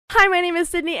Hi, my name is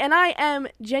Sydney, and I am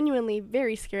genuinely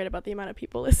very scared about the amount of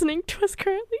people listening to us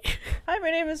currently. Hi,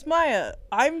 my name is Maya.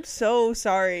 I'm so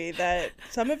sorry that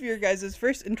some of your guys'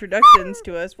 first introductions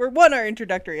to us were, one, our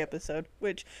introductory episode,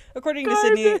 which, according to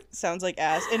Sydney, sounds like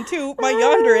ass, and two, my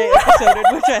yandere episode,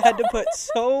 in which I had to put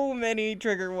so many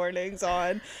trigger warnings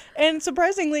on, and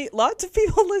surprisingly, lots of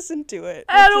people listened to it,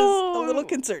 which is a little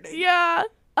concerning. Yeah.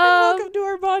 And welcome to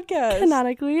our podcast.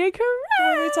 Canonically correct.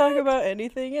 Where we talk about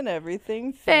anything and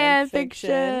everything fan fiction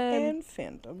and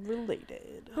fandom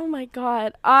related. Oh my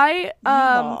god.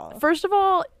 First of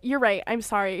all, you're right. I'm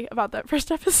sorry about that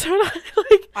first episode.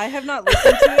 I have not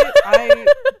listened to it. I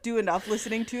do enough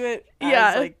listening to it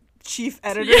as chief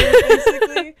editor,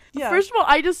 basically. Yeah. First of all,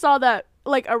 I just saw that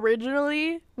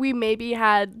originally we maybe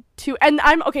had two, and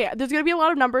there's gonna be a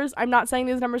lot of numbers. I'm not saying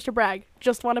these numbers to brag.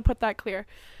 Just want to put that clear.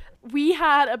 We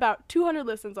had about 200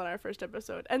 listens on our first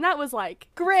episode, and that was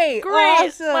great,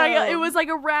 awesome. It was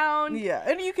around,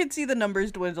 and you could see the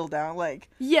numbers dwindle down,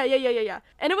 yeah,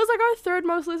 and it was our third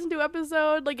most listened to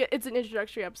episode. It's an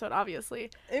introductory episode,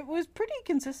 obviously. It was pretty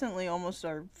consistently almost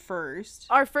our first.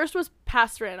 Our first was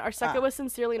Pastrin. Our second was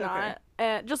Sincerely Not,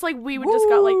 and just we would just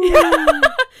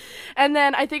got and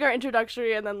then I think our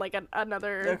introductory, and then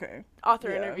another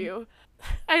author interview.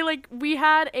 We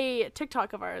had a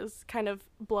TikTok of ours kind of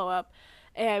blow up,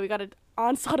 and we got an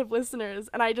onslaught of listeners,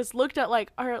 and I just looked at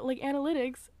our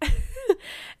analytics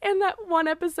and that one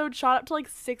episode shot up to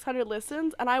 600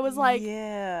 listens, and I was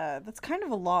yeah, that's kind of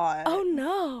a lot. Oh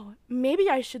no, maybe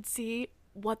I should see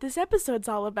what this episode's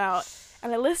all about.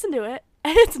 And I listened to it,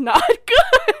 and it's not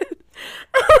good.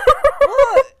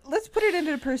 Well, let's put it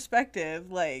into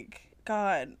perspective.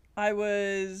 God,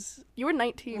 you were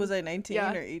 19. Was I 19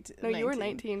 or 18? No, 19. you were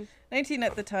 19. 19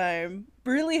 at the time.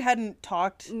 Really hadn't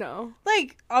talked. No.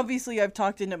 Obviously I've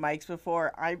talked into mics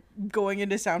before. I'm going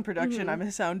into sound production. I'm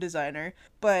a sound designer.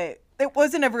 But it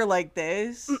wasn't ever like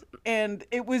this. And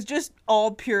it was just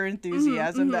all pure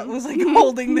enthusiasm that was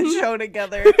holding the show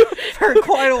together for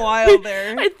quite a while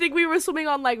there. I think we were swimming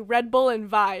on Red Bull and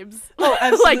vibes. Oh,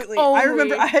 absolutely. I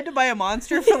remember I had to buy a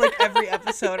Monster for every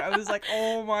episode. I was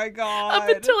oh my god. Up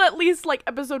until at least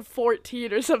episode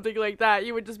 14 or something like that,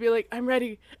 you would just be I'm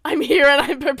ready. I'm here and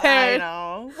I'm prepared. I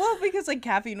know. Well, because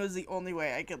caffeine was the only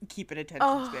way I could keep an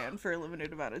attention span for a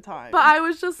limited amount of time. But I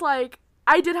was just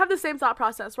I did have the same thought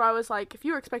process where I was if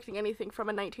you were expecting anything from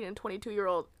a 19 and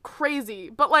 22-year-old,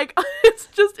 crazy. But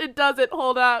it doesn't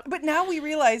hold up. But now we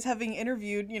realize, having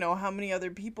interviewed, how many other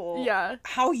people,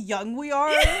 how young we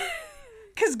are.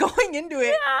 Because going into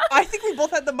it, I think we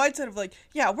both had the mindset of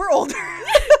we're older.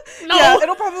 No. Yeah,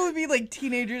 it'll probably be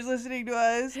teenagers listening to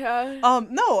us. Yeah.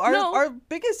 Our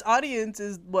biggest audience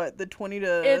is the 20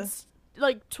 to... It's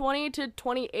 20 to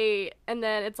 28, and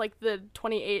then it's the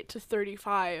 28 to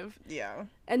 35. Yeah.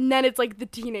 And then it's the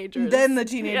teenagers. Then the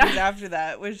teenagers after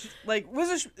that, which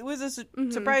was a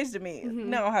surprise to me.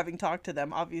 Now, having talked to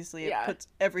them, obviously it puts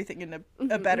everything in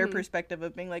a better perspective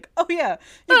of being oh yeah,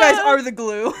 you guys are the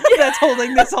glue that's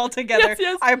holding this all together.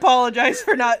 Yes. I apologize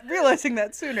for not realizing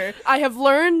that sooner. I have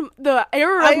learned the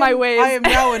error of my ways. I am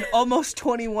now an almost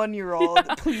 21-year-old.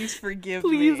 Yeah. Please forgive me.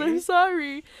 Please, I'm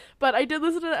sorry. But I did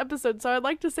listen to the episode, so I'd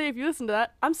like to say, if you listen to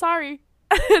that, I'm sorry.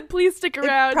 Please stick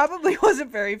around. It probably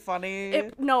wasn't very funny.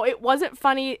 It wasn't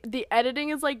funny. The editing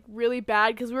is really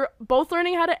bad because we were both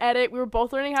learning how to edit. We were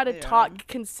both learning how to talk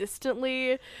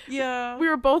consistently. Yeah. We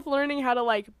were both learning how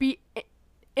to be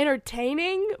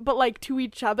entertaining, but to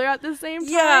each other at the same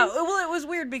time. Yeah. Well, it was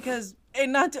weird because,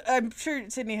 I'm sure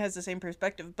Sydney has the same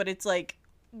perspective, but it's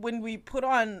when we put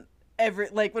on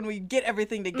when we get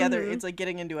everything together, it's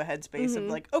getting into a headspace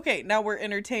of okay, now we're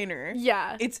entertainer.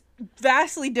 Yeah. It's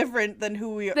vastly different than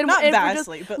who we are. Not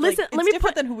vastly, but listen, it's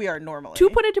different than who we are normally. To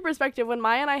put it into perspective, when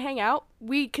Maya and I hang out,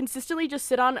 we consistently just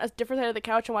sit on a different side of the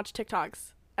couch and watch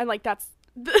TikToks. And that's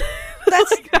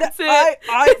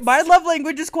it. My love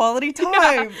language is quality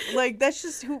time. Yeah. That's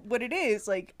just what it is.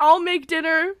 I'll make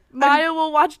dinner. Maya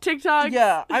will watch TikToks.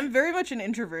 Yeah, I'm very much an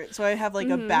introvert, so I have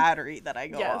a battery that I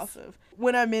go off of.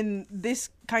 When I'm in this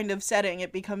kind of setting,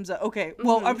 it becomes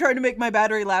I'm trying to make my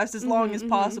battery last as long as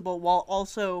possible, while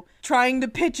also trying to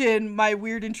pitch in my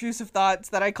weird intrusive thoughts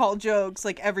that I call jokes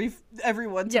every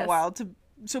once in a while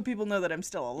so people know that I'm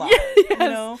still alive.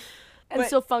 Yes. And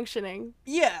still functioning.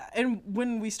 Yeah, and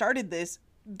when we started this,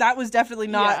 that was definitely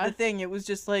not the thing. It was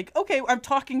just okay, I'm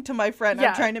talking to my friend.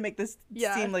 I'm trying to make this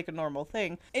seem like a normal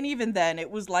thing. And even then, it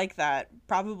was like that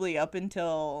probably up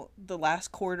until the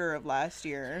last quarter of last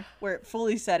year, where it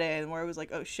fully set in, where it was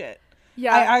oh shit.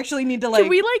 Yeah. I actually need to Can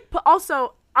we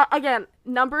also, again,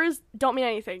 numbers don't mean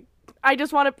anything. I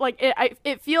just want to, like,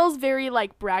 it feels very,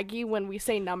 like, braggy when we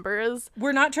say numbers.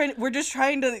 We're just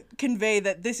trying to convey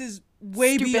that this is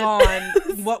way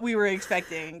beyond what we were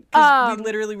expecting. Because we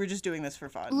literally were just doing this for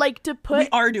fun. Like, we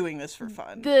are doing this for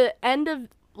fun. The end of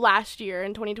last year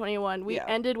in 2021, we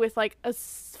ended with, like, a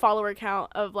follower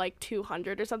count of, like,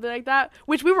 200 or something like that,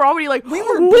 which we were already like, we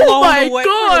were blown away. God. We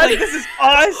were like, this is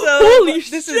awesome. Holy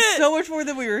shit. This is so much more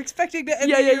than we were expecting to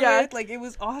end the year with. Like, it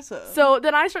was awesome. So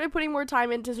then I started putting more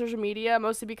time into social media,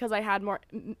 mostly because I had more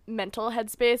mental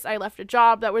headspace. I left a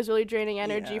job that was really draining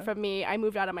energy from me. I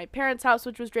moved out of my parents' house,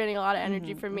 which was draining a lot of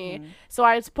energy from me. So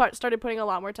I started putting a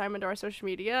lot more time into our social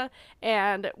media,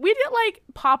 and we did, like,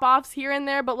 pop-offs here and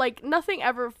there, but, like, nothing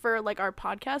ever for, like, our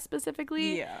podcast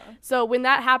specifically. Yeah. So when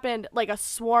that happened, like, a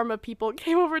swarm of people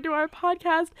came over to our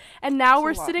podcast, and now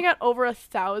we're sitting at over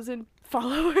 1,000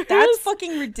 followers. That's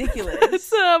fucking ridiculous. That's,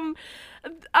 Sydney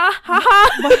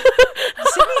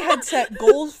had set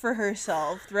goals for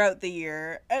herself throughout the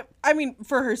year. I mean,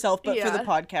 for herself, but for the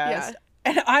podcast.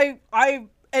 And I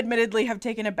admittedly have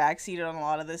taken a backseat on a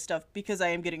lot of this stuff because I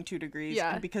am getting 2 degrees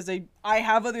and because I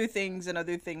have other things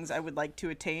I would like to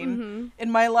attain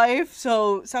in my life.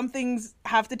 So some things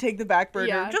have to take the back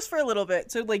burner just for a little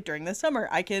bit. So, like, during the summer,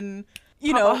 I can,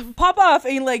 pop off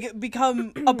and, like,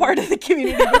 become a part of the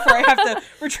community before I have to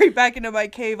retreat back into my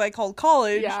cave I call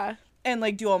college. Yeah. And,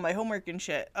 like, do all my homework and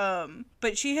shit.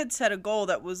 But she had set a goal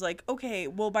that was like, okay,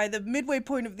 well, by the midway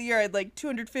point of the year, I'd like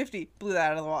 250. Blew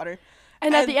that out of the water.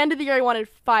 And at the end of the year, I wanted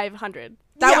 500.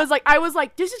 That was like, I was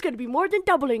like, this is going to be more than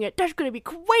doubling it. That's going to be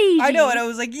crazy. I know. And I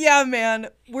was like, yeah, man,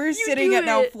 we're sitting at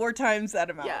now 4 times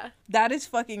that amount. Yeah. That is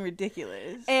fucking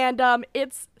ridiculous. And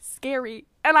it's scary.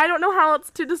 And I don't know how else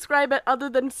to describe it other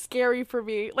than scary for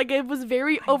me. Like, it was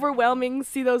very overwhelming to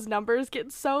see those numbers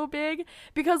get so big.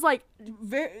 Because, like,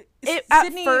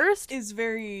 Sydney is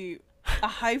very a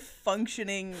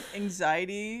high-functioning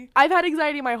anxiety. I've had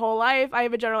anxiety my whole life. I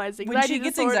have a generalized anxiety When she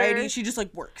gets disorder. anxiety, she just,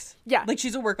 like, works. Yeah. Like,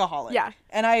 she's a workaholic. Yeah.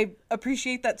 And I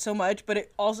appreciate that so much, but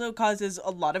it also causes a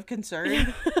lot of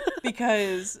concern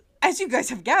because, as you guys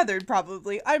have gathered,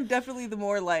 probably, I'm definitely the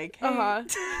more, like, hey,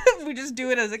 we just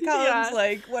do it as it comes,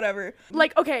 like, whatever.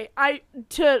 Like, okay,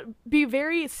 to be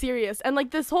very serious, and, like,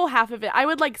 this whole half of it, I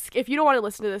would, like, if you don't want to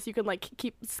listen to this, you can, like,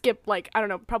 skip, like, I don't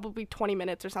know, probably 20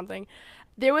 minutes or something.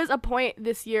 There was a point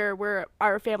this year where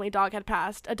our family dog had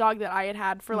passed, a dog that I had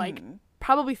had for, like,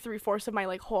 probably 3/4 of my,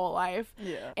 like, whole life.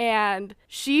 Yeah. And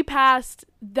she passed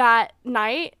that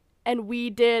night, and we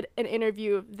did an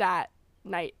interview that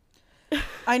night.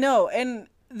 I know, and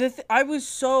I was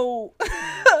so...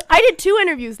 I did 2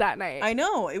 interviews that night. I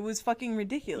know, it was fucking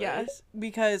ridiculous. Yes.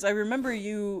 Because I remember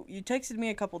you texted me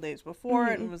a couple days before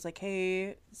and was like,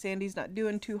 hey, Sandy's not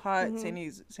doing too hot.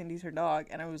 Sandy's her dog.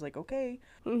 And I was like, okay.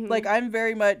 Like, I'm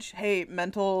very much, hey,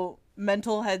 mental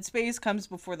headspace comes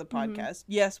before the podcast.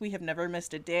 Yes, we have never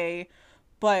missed a day,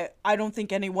 but I don't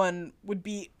think anyone would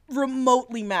be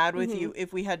remotely mad with you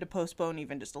if we had to postpone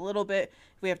even just a little bit.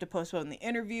 If we have to postpone the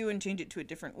interview and change it to a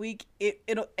different week, it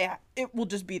will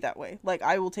just be that way. Like,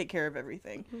 I will take care of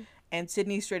everything. And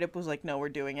Sydney straight up was like, no, we're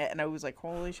doing it. And I was like,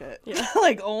 holy shit. Yeah.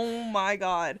 Like, oh my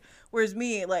God. Whereas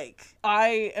me, like,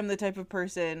 I am the type of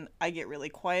person, I get really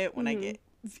quiet when I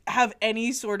have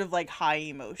any sort of, like, high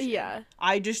emotion. Yeah.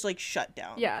 I just, like, shut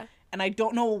down. Yeah. And I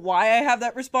don't know why I have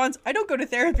that response. I don't go to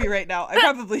therapy right now. I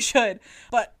probably should.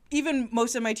 But even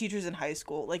most of my teachers in high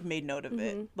school, like, made note of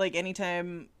it. Like,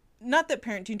 anytime, not that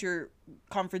parent-teacher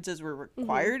conferences were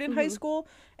required in high school,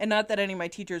 and not that any of my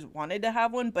teachers wanted to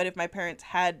have one, but if my parents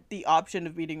had the option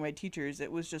of meeting my teachers,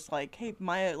 it was just like, hey,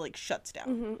 Maya, like, shuts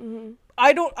down.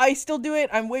 I still do it.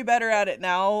 I'm way better at it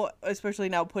now, especially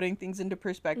now putting things into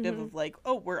perspective of, like,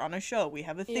 oh, we're on a show. We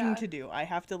have a thing to do. I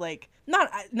have to, like, not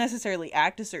necessarily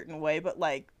act a certain way, but,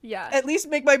 like, at least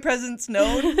make my presence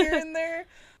known here and there.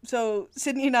 So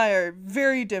Sydney and I are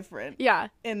very different. Yeah.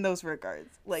 In those regards.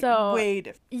 Like, way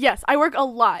different. Yes, I work a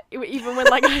lot. Even when,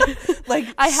 like,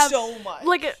 I have so much.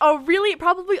 Like, a really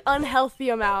probably unhealthy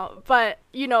amount. But,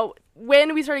 you know,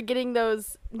 when we started getting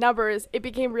those numbers, it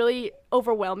became really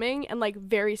overwhelming and, like,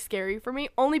 very scary for me.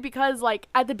 Only because, like,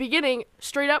 at the beginning,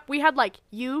 straight up, we had, like,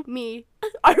 you, me,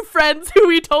 our friends who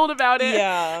we told about it.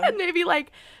 Yeah. And maybe,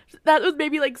 like, that was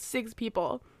maybe, like, 6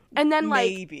 people. And then,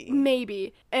 like,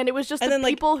 maybe. And it was just the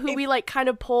people who we, like, kind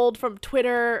of pulled from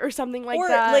Twitter or something like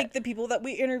that. Or, like, the people that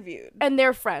we interviewed. And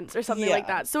their friends or something like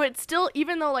that. So it's still,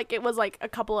 even though, like, it was, like, a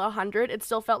couple of hundred, it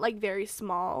still felt, like, very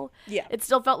small. Yeah. It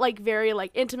still felt, like, very,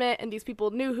 like, intimate, and these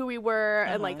people knew who we were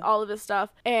and, like, all of this stuff.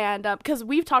 And because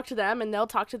we've talked to them, and they'll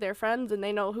talk to their friends, and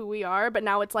they know who we are. But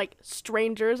now it's, like,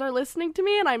 strangers are listening to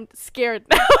me, and I'm scared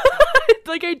now.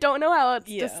 Like, I don't know how else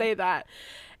to say that.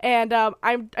 And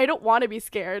I don't want to be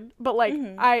scared, but like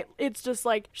it's just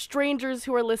like strangers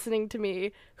who are listening to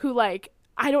me who like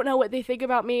I don't know what they think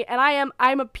about me, and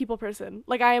I'm a people person.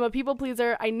 Like, I am a people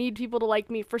pleaser. I need people to like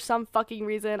me for some fucking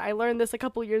reason. I learned this a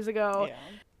couple years ago. Yeah.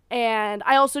 And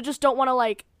I also just don't want to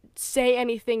like say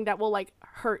anything that will like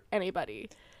hurt anybody.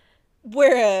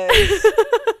 Whereas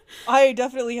I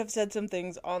definitely have said some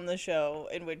things on the show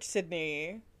in which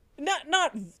Sydney not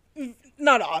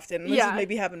often. This has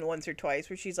maybe happened once or twice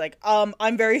where she's like,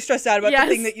 I'm very stressed out about the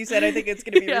thing that you said. I think it's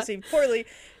going to be received poorly.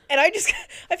 And I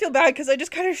feel bad because I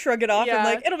just kind of shrug it off and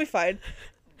like, it'll be fine.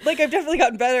 Like, I've definitely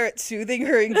gotten better at soothing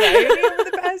her anxiety over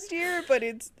the past year, but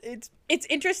it's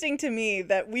interesting to me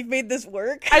that we've made this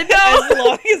work. I know. As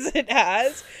long as it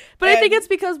has. But I think it's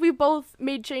because we both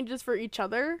made changes for each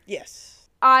other. Yes.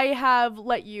 I have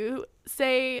let you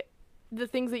say the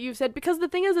things that you've said, because the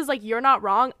thing is like, you're not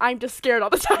wrong. I'm just scared all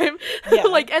the time. Yeah.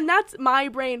 Like, and that's my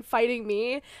brain fighting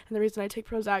me, and the reason I take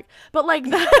Prozac. But like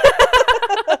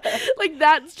like,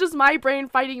 that's just my brain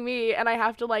fighting me, and I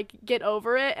have to like get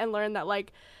over it and learn that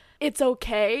like it's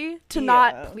okay to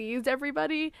not please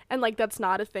everybody, and like that's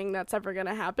not a thing that's ever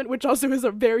gonna happen, which also is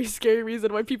a very scary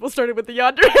reason why people started with the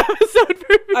Yandere episode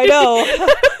for me. I know.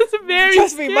 It's very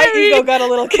Trust scary. me, my ego got a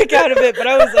little kick out of it, but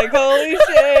I was like, holy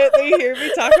shit, they hear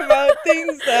me talk about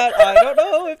things that I don't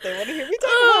know if they want to hear me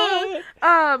talk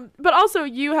about. But also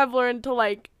you have learned to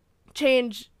like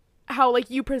change how like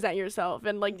you present yourself,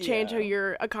 and like change how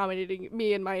you're accommodating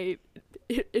me and my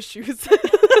issues.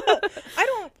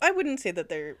 I wouldn't say that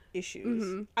they're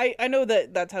issues. I know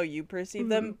that that's how you perceive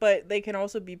them, but they can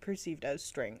also be perceived as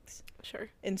strengths. Sure.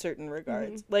 In certain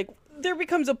regards. Like, there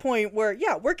becomes a point where,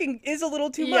 working is a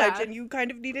little too much, and you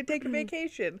kind of need to take a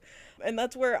vacation. And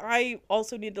that's where I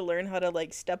also need to learn how to,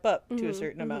 like, step up to a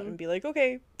certain amount and be like,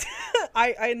 okay,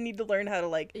 I need to learn how to,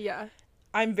 like,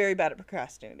 I'm very bad at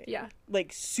procrastinating. Yeah.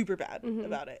 Like, super bad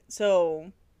about it.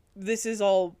 So, this has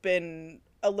all been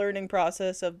a learning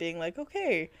process of being like,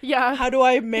 okay, how do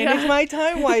I manage my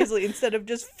time wisely instead of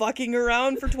just fucking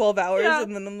around for 12 hours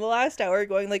and then in the last hour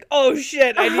going like, oh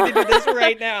shit, I need to do this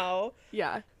right now.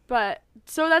 Yeah. But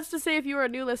so that's to say, if you are a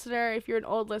new listener, if you're an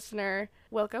old listener,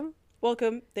 welcome.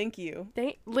 Thank you.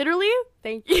 Thank you.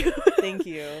 Thank you.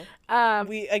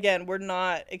 We're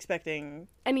not expecting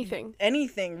anything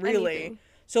really.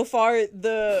 So far,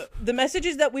 the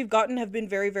messages that we've gotten have been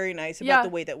very, very nice about the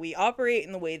way that we operate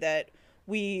and the way that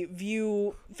we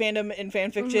view fandom and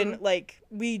fanfiction. Like,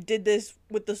 we did this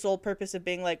with the sole purpose of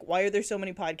being like, why are there so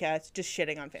many podcasts just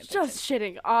shitting on fanfiction? Just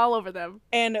shitting all over them.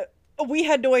 And we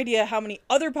had no idea how many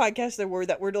other podcasts there were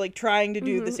that were like trying to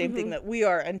do the same thing that we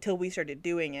are until we started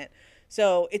doing it.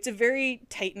 So it's a very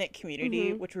tight-knit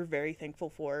community, which we're very thankful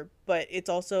for. But it's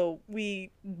also,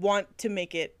 we want to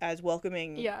make it as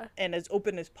welcoming and as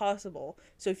open as possible.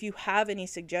 So if you have any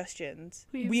suggestions,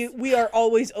 we are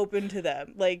always open to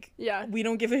them. Like, we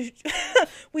don't give a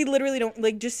we literally don't,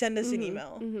 like, just send us an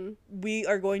email. We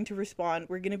are going to respond.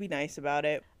 We're going to be nice about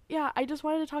it. Yeah, I just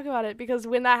wanted to talk about it because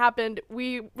when that happened,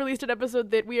 we released an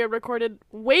episode that we had recorded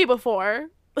way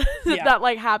before that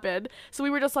like happened. So we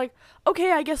were just like,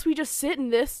 okay, I guess we just sit in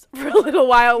this for a little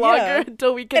while longer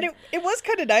until we can. And it was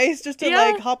kind of nice just to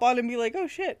like hop on and be like, oh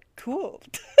shit, cool.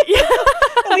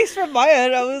 At least from my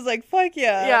end, I was like, fuck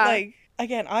yeah. Like,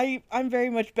 again, I'm very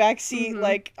much backseat.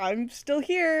 Like, I'm still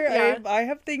here. I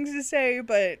have things to say,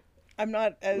 but I'm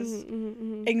not as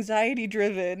anxiety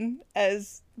driven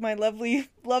as my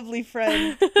lovely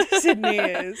friend Sydney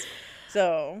is.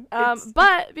 So,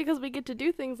 but because we get to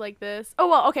do things like this. Oh,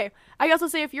 well, okay. I also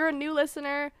say if you're a new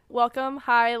listener, welcome.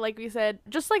 Hi, like we said,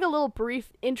 just like a little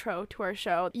brief intro to our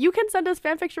show. You can send us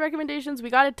fanfiction recommendations. We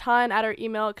got a ton at our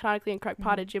email,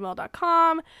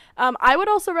 canonicallyincorrectpod@gmail.com. I would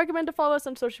also recommend to follow us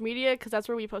on social media because that's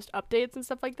where we post updates and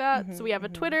stuff like that. So we have a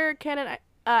Twitter,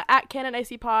 at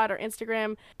CanonICPod, our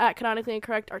Instagram, at Canonically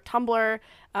Incorrect, our Tumblr,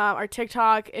 our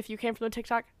TikTok. If you came from the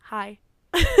TikTok, hi.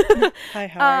 Hi,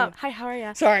 how are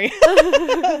you? Sorry.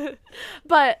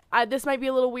 But this might be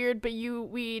a little weird, but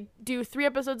we do 3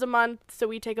 episodes a month, so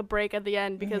we take a break at the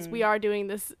end because we are doing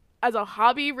this as a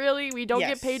hobby, really. We don't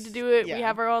get paid to do it. We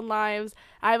have our own lives.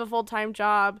 I have a full-time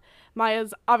job.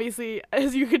 Maya's obviously,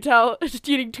 as you could tell,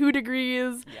 getting 2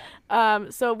 degrees.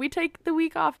 So we take the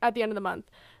week off at the end of the month.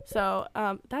 So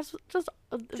that's just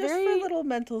for a little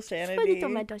mental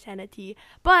sanity.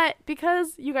 But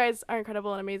because you guys are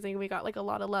incredible and amazing, we got like a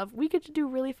lot of love. We get to do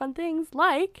really fun things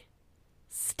like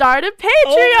start a Patreon.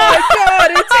 Oh my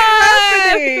god, it's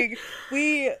happening!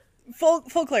 We full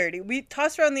clarity. We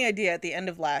tossed around the idea at the end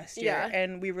of last year,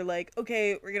 and we were like,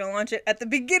 okay, we're gonna launch it at the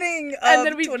beginning of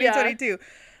 2022.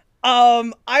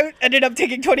 I ended up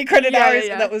taking 20 credit hours,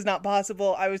 and that was not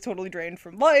possible. I was totally drained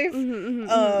from life.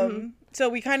 So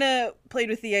we kind of played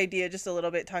with the idea just a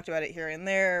little bit, talked about it here and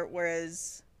there,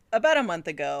 whereas about a month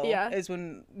ago is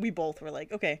when we both were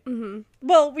like, okay,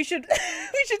 well, we should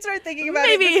start thinking about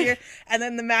it this year. And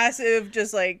then the massive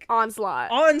just like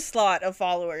onslaught of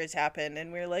followers happened,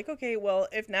 and we were like, okay, well,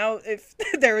 if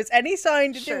there was any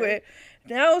sign to do it,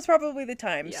 now is probably the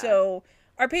time. So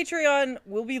our Patreon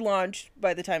will be launched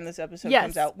by the time this episode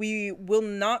comes out. We will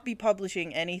not be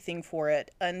publishing anything for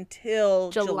it until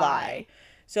July.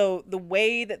 So the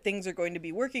way that things are going to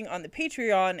be working on the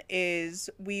Patreon is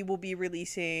we will be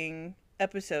releasing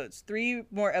episodes, 3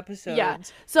 more episodes. Yeah.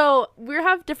 So we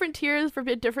have different tiers for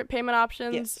different payment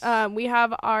options. Yes. We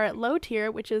have our low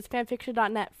tier, which is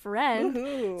fanfiction.net friend.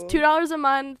 Woohoo. It's $2 a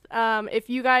month. If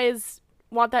you guys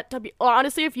want that to be,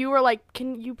 honestly, if you were like,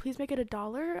 can you please make it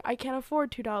 $1? I can't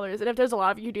afford $2. And if there's a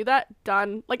lot of you who do that,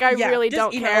 done. Like, I really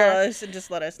don't care. Just email us and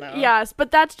just let us know. Yes, but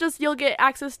that's just, you'll get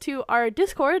access to our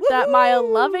Discord that Maya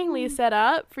lovingly set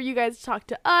up for you guys to talk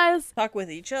to us. Talk with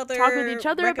each other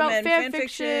about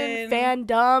fanfiction,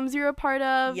 fandoms you're a part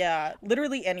of. Yeah,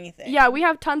 literally anything. Yeah, we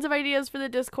have tons of ideas for the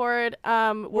Discord.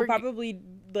 We'll probably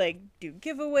like do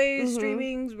giveaways,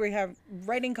 streamings. We have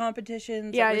writing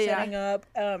competitions that we're setting up.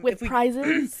 With prizes.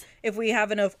 If we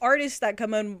have enough artists that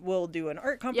come in, we'll do an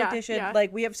art competition.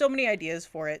 Like, we have so many ideas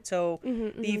for it. So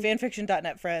the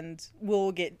fanfiction.net friends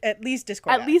will get at least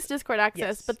Discord access.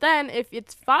 Yes. But then if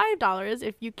it's $5,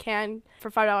 if you can,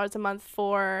 for $5 a month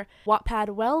for Wattpad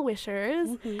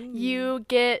well-wishers, you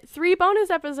get 3 bonus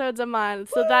episodes a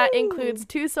month. So that includes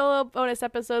 2 solo bonus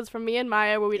episodes from me and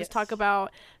Maya where we just talk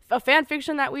about a fan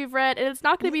fiction that we've read, and it's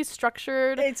not going to be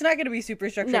structured. It's not going to be super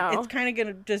structured. No. It's kind of going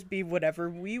to just be whatever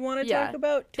we want to talk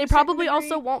about. They probably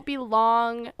also won't be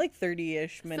long. Like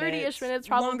 30-ish minutes. 30-ish minutes,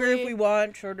 probably. Longer if we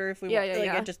want, shorter if we want.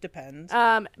 It just depends.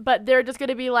 But they're just going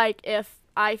to be like, if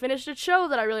I finished a show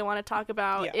that I really want to talk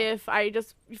about, if I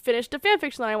just finished a fan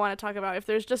fiction that I want to talk about, if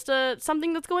there's just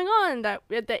something that's going on that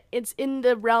it's in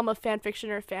the realm of fan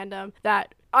fiction or fandom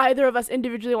that either of us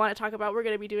individually want to talk about, we're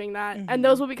going to be doing that. And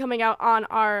those will be coming out on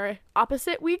our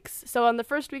opposite weeks. So on the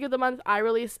first week of the month, I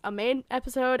release a main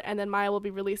episode, and then Maya will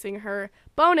be releasing her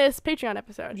bonus Patreon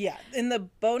episode. Yeah, in the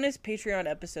bonus Patreon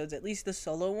episodes, at least the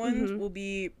solo ones, will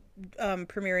be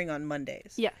premiering on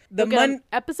Mondays. Yeah. The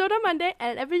episode on Monday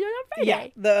and an episode on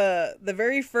Friday. Yeah. The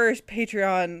very first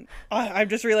Patreon, I'm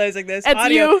just realizing this. It's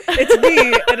you. It's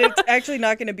me. And it's actually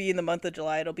not going to be in the month of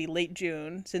July. It'll be late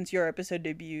June, since your episode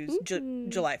debuts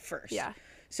July 1st. Yeah.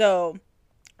 So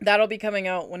that'll be coming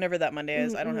out whenever that Monday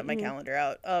is. I don't have my calendar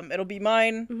out. It'll be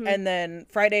mine. And then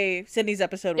Friday, Sydney's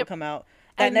episode will come out.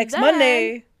 That next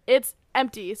Monday, it's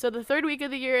empty. So the third week of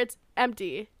the year, it's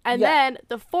empty. And then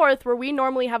the fourth, where we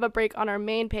normally have a break on our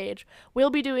main page, we'll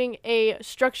be doing a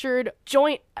structured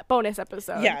joint bonus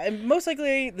episode. Yeah, and most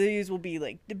likely these will be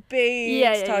like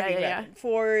debates, talking back and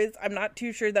forth. I'm not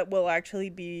too sure that we'll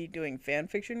actually be doing fan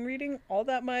fiction reading all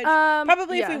that much.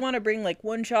 Probably if we want to bring like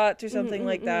one shots or something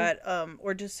like that,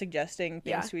 or just suggesting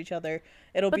things to each other.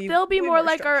 They'll be more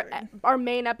like our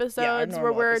main episodes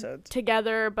where we're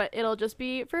together, but it'll just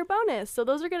be for a bonus. So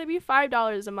those are going to be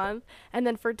 $5 a month, and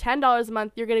then for $10 a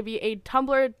month, you're going to be a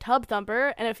Tumblr tub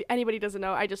thumper. And if anybody doesn't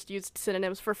know, I just used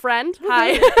synonyms for friend.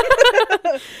 Hi.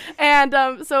 And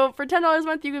so for $10 a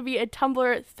month, you could be a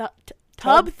Tumblr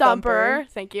tub thumper.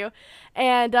 Thank you.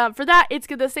 And for that, it's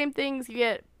the same things. You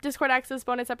get Discord access,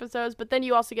 bonus episodes, but then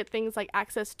you also get things like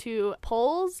access to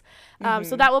polls.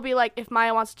 So that will be like if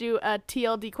Maya wants to do a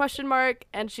TLD question mark,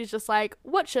 and she's just like,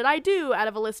 what should I do out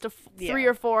of a list of 3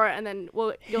 or 4, and then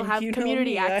you'll have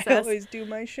community access. I always do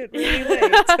my shit really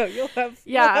late, so you'll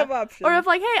have options. Or if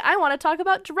like, hey, I want to talk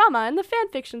about drama in the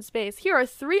fanfiction space. Here are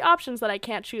 3 options that I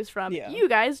can't choose from. You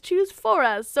guys choose for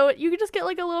us. So you can just get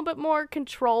like a little bit more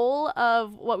control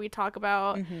of what we talk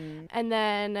about. And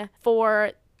then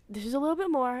this is a little bit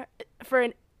more for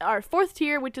our 4th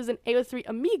tier, which is an AO3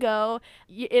 Amigo.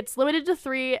 It's limited to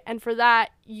 3, and for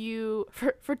that,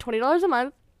 for $20 a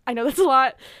month, I know that's a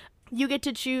lot, you get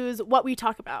to choose what we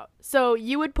talk about. So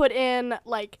you would put in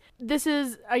like, this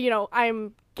is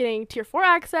I'm getting tier 4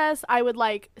 access. I would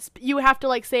like, you would have to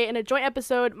like say in a joint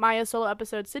episode, Maya's solo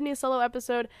episode, Sydney's solo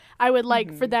episode, I would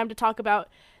like for them to talk about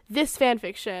this fan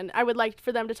fiction. I would like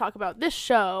for them to talk about this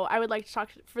show. I would like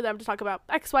for them to talk about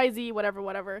XYZ,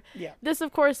 whatever. Yeah. This,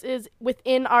 of course, is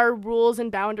within our rules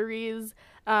and boundaries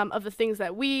of the things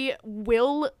that we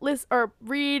will list or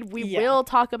read. We will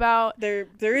talk about. There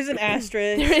is an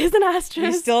asterisk. There is an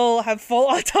asterisk. We still have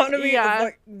full autonomy of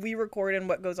what we record and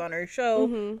what goes on our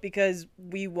show because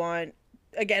we want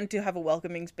again, to have a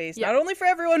welcoming space, not only for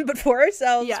everyone, but for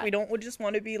ourselves. Yeah. We don't just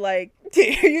want to be like,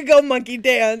 here you go, monkey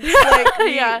dance.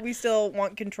 Like, we still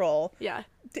want control. Yeah.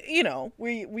 You know,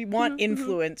 we want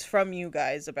influence from you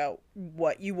guys about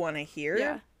what you want to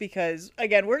hear, because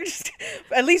again, we're just,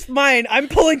 at least mine, I'm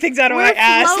pulling things out of my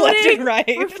ass left and right.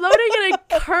 We're floating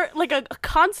in a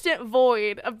constant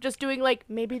void of just doing like,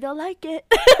 maybe they'll like it.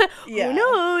 Who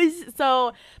knows?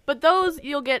 So, but those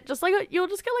you'll just get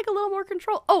like a little more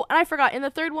control. Oh, and I forgot, in the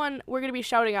third one we're gonna be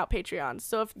shouting out Patreons.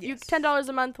 So if you $10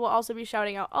 a month, we'll also be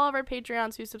shouting out all of our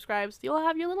Patreons who subscribe. So you'll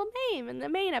have your little name in the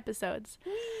main episodes.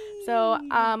 So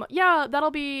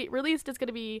that'll be released. It's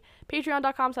gonna be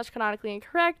patreon.com/canonically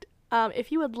incorrect.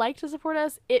 If you would like to support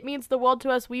us, it means the world to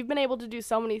us. We've been able to do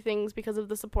so many things because of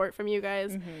the support from you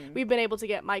guys. We've been able to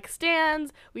get mic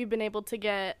stands. We've been able to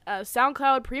get a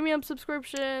SoundCloud premium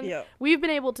subscription. Yep. We've been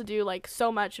able to do like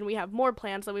so much, and we have more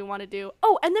plans that we want to do.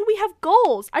 Oh, and then we have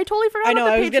goals. I totally forgot about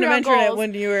the Patreon goals. I know, I was going to mention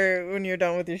it when you're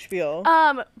done with your spiel.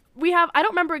 We have, I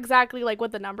don't remember exactly like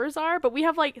what the numbers are, but we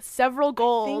have like several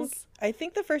goals. I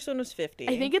think the first one was 50.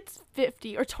 I think it's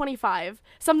 50 or 25,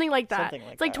 something like that.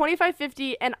 It's like 25,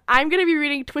 50, and I'm going to be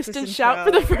reading Twist and Shout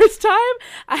for the first time.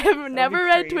 I have never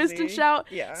read Twist and Shout,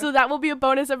 so that will be a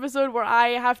bonus episode where I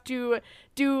have to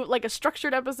do like a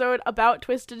structured episode about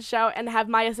Twist and Shout and have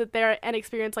Maya sit there and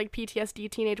experience like PTSD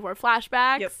teenage war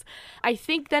flashbacks. Yep. I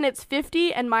think then it's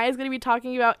 50, and Maya's going to be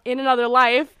talking about In Another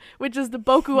Life, which is the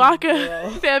Bokuwaka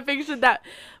fanfiction that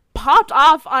popped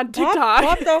off on TikTok.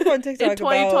 Popped off on TikTok in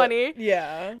 2020.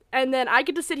 And then I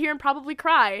get to sit here and probably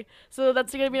cry. So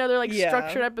that's going to be another like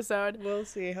structured episode. We'll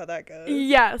see how that goes.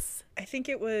 Yes. I think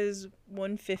it was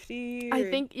 150. I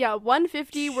think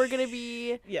 150. We're going to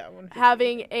be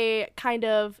having a kind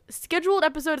of scheduled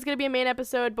episode. It's going to be a main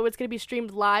episode, but it's going to be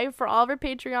streamed live for all of our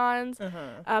Patreons.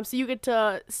 So you get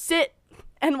to sit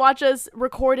and watch us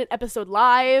record an episode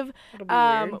live.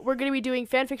 We're going to be doing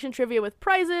fanfiction trivia with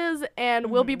prizes,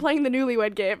 and we'll be playing the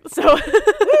Newlywed Game. So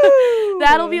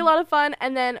that'll be a lot of fun.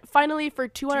 And then finally, for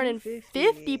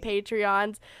 250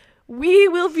 Patreons, we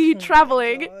will be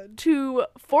traveling to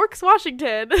Forks,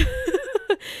 Washington,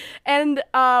 and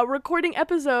recording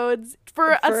episodes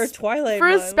for a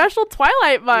special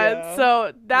Twilight month. Yeah.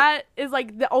 So that is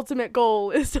like the ultimate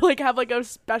goal, is to like have like a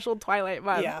special Twilight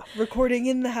month. Yeah, recording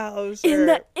in the house, in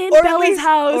Bella's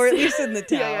house, or at least in the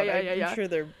town. I'm sure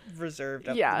they're reserved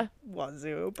up the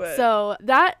wazoo. But so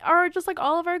that are just like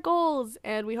all of our goals,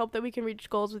 and we hope that we can reach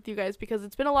goals with you guys, because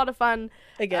it's been a lot of fun.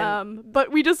 Again,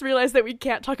 but we just realized that we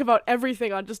can't talk about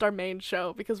everything on just our main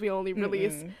show, because we only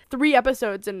release 3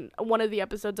 episodes, and one of the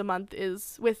episodes a month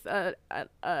is with an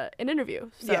interview.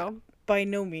 So by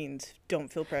no means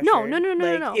don't feel pressure. No.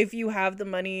 Like, if you have the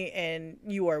money and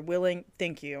you are willing,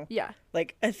 thank you. Yeah.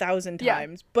 Like 1,000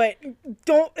 times. But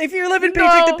don't, if you're living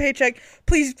paycheck to paycheck,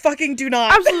 please fucking do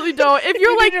not. Absolutely don't. If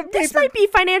you're like, this might be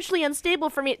financially unstable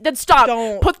for me, then stop.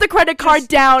 Don't. Put the credit card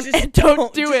down and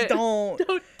don't do it. Don't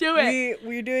do it.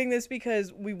 We're doing this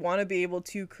because we want to be able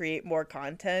to create more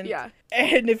content. Yeah.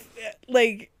 And if,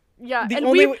 like,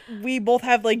 we both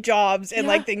have like jobs and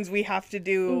like things we have to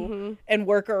do and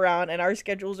work around, and our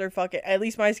schedules are at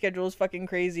least my schedule is fucking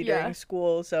crazy during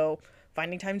school, so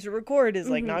finding times to record is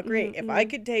like not great. If I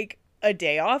could take a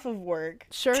day off of work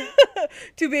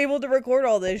to be able to record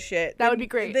all this shit, that would be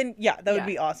great. Then that would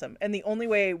be awesome. And the only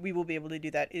way we will be able to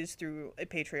do that is through a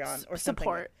Patreon or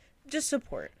something. Just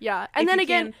support. Yeah. And then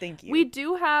again, we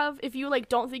do have, if you like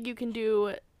don't think you can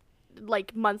do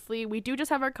like monthly, we do just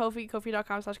have our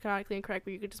Ko-fi.com/canonically incorrect,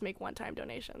 where you could just make one-time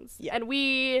donations. Yeah. And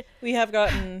we have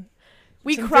gotten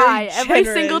we cry every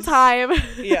single time.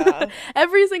 Yeah.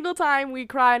 Every single time we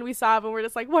cry and we sob, and we're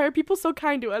just like, why are people so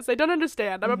kind to us? I don't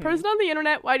understand. I'm a person on the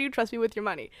internet. Why do you trust me with your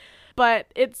money? But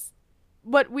it's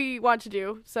what we want to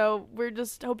do. So we're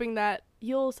just hoping that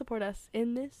you'll support us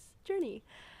in this journey.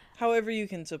 However you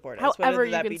can support us. Whether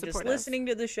that be just listening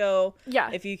to the show. Yeah.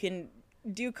 If you can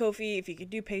do Ko-fi, if you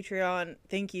could do Patreon,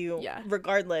 thank you. Yeah.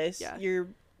 Regardless,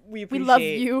 we love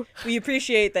you. We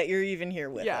appreciate that you're even here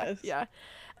with us. Yeah.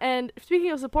 And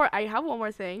speaking of support, I have one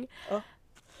more thing. Mail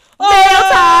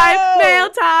time!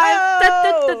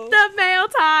 Mail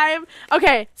time!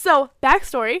 Okay, so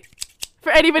backstory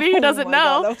for anybody who doesn't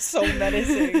know. God, that was so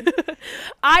menacing.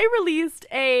 I released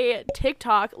a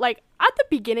TikTok like at the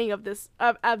beginning of this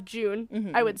of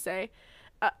June, I would say.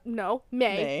 no,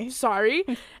 May. Sorry.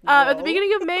 At the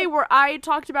beginning of May, where I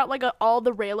talked about like all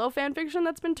the Raylo fan fiction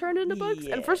that's been turned into books.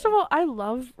 And first of all, I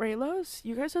love Raylos.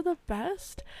 You guys are the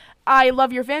best. I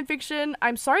love your fan fiction.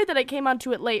 I'm sorry that I came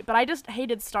onto it late, but I just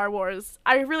hated Star Wars.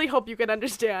 I really hope you can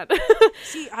understand.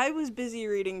 See, I was busy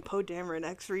reading Poe Dameron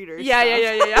X-Reader Yeah.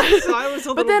 So I was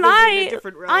a little busy in a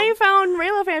different realm. I found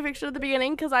Raylo fan fiction at the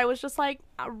beginning because I was just like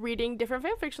reading different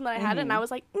fan fiction that I had, and I was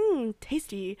like,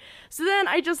 tasty. So then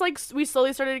I just like we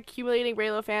slowly started accumulating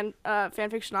Raylo fan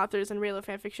fiction authors and Raylo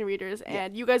fan fiction readers,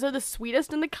 and you guys are the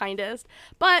sweetest and the kindest.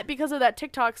 But because of that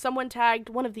TikTok, someone tagged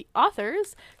one of the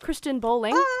authors, Kristen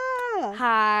Bowling.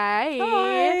 Hi.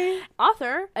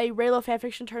 Author, a Raylo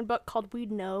fanfiction turned book called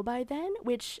We'd Know By Then,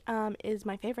 which is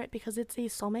my favorite because it's a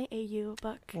Soulmate AU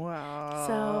book. Wow.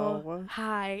 So,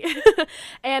 hi.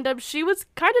 And she was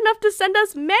kind enough to send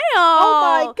us mail.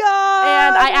 Oh my god.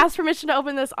 And I asked permission to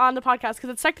open this on the podcast because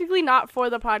it's technically not for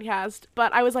the podcast,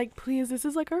 but I was like, please, this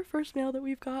is like our first mail that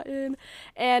we've gotten.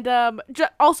 And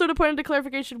also to put into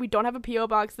clarification, we don't have a P.O.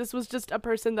 box. This was just a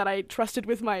person that I trusted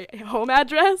with my home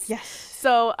address. Yes.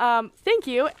 So, thank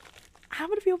you. I'm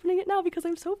going to be opening it now because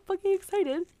I'm so fucking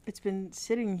excited. It's been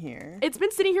sitting here. It's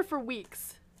been sitting here for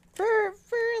weeks. For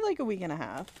like a week and a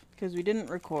half. Because we didn't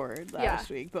record last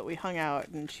week, but we hung out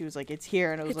and she was like, it's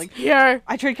here. And I was like, here.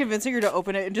 I tried convincing her to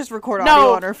open it and just record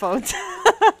audio on her phones.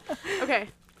 Okay.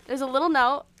 There's a little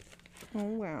note. Oh,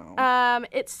 wow.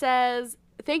 It says,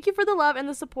 thank you for the love and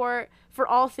the support for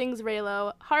all things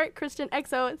Raylo. Heart, Kristen,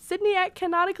 XO, Sydney at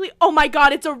Canonically. Oh my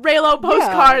god, it's a Raylo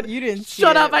postcard. Yeah, you didn't see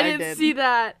Shut it. up, I didn't see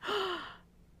that.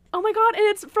 Oh my god, and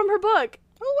it's from her book.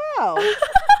 Oh, wow.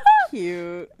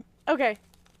 Cute. Okay.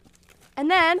 And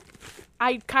then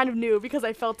I kind of knew because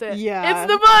I felt it. Yeah.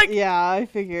 It's the book. Yeah, I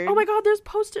figured. Oh my god, there's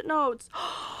Post-it notes.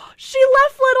 She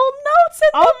left little notes in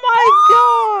the book.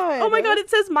 God. Oh my god, it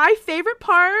says my favorite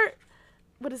part.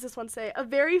 What does this one say? A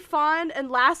very fun and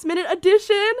last minute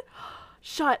addition.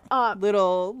 Shut up.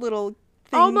 Little things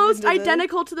almost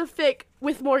identical to the fic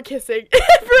with more kissing.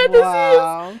 In parentheses.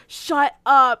 Wow. Shut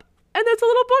up. And there's a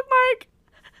little bookmark.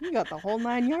 You got the whole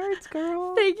 9 yards,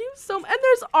 girl. Thank you so much. And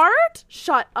there's art.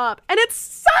 Shut up. And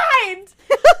it's signed.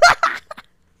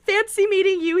 Fancy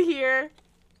meeting you here.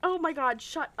 Oh my god,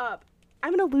 shut up.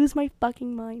 I'm gonna lose my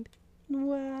fucking mind.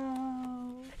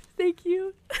 Wow. Thank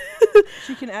you.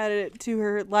 She can add it to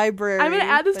her library. I'm going to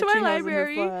add this to my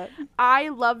library. I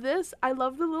love this. I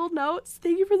love the little notes.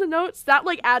 Thank you for the notes. That,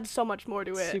 like, adds so much more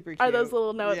to it. Super cute. Are those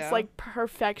little notes. Yeah. Like,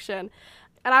 perfection.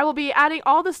 And I will be adding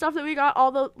all the stuff that we got,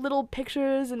 all the little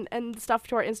pictures and stuff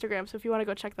to our Instagram. So if you want to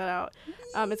go check that out,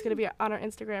 it's going to be on our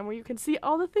Instagram where you can see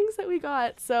all the things that we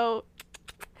got. So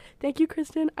thank you,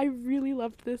 Kristen. I really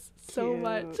loved this so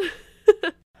much.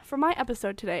 For my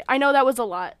episode today, I know that was a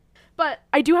lot. But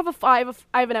I do have I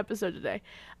have an episode today.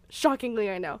 Shockingly,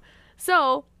 I know.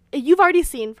 So, you've already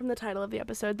seen from the title of the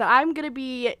episode that I'm going to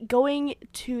be going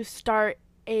to start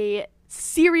a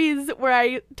series where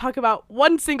I talk about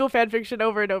one single fanfiction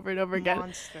over and over and over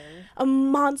again. A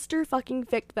monster fucking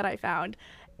fic that I found.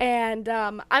 And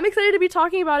I'm excited to be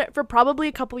talking about it for probably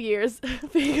a couple years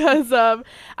because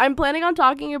I'm planning on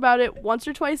talking about it once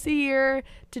or twice a year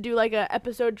to do like a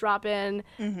episode drop-in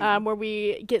where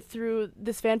we get through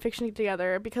this fan fiction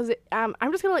together because I'm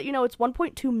just going to let you know it's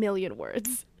 1.2 million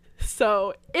words.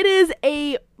 So it is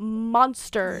a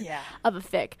monster of a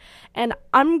fic. And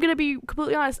I'm going to be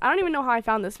completely honest, I don't even know how I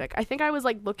found this fic. I think I was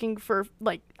like looking for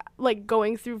like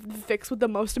going through the fics with the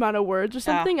most amount of words or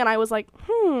something. And I was like,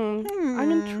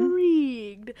 I'm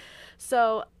intrigued.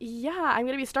 So yeah, I'm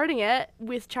going to be starting it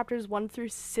with chapters 1 through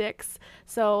 6.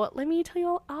 So let me tell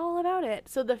you all about it.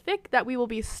 So the fic that we will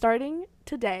be starting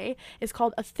today is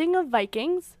called A Thing of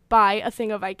Vikings by A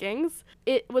Thing of Vikings.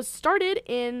 It was started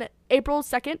in April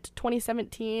 2nd,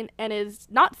 2017 and is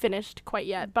not finished quite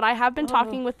yet, but I have been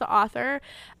talking with the author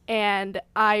and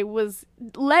I was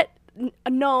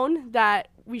known that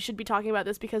we should be talking about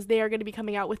this because they are going to be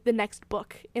coming out with the next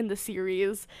book in the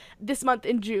series this month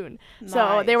in June. Nice.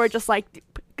 So they were just like,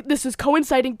 this is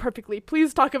coinciding perfectly.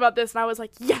 Please talk about this. And I was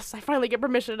like, yes, I finally get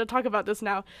permission to talk about this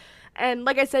now. And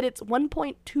like I said, it's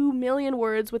 1.2 million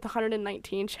words with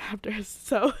 119 chapters.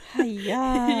 So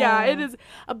yeah, it is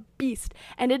a beast.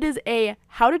 And it is a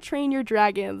How to Train Your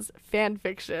Dragons fan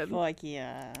fiction. Fuck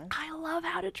yeah. I love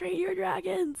How to Train Your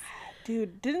Dragons.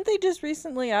 Dude, didn't they just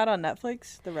recently add on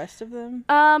Netflix, the rest of them?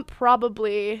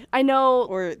 Probably. I know.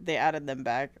 Or they added them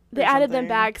back. They added them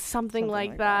back, something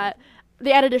like that.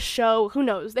 They added a show. Who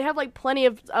knows? They have, like, plenty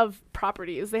of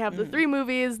properties. They have the 3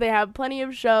 movies. They have plenty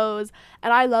of shows.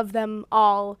 And I love them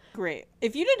all. Great.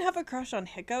 If you didn't have a crush on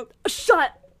Hiccup.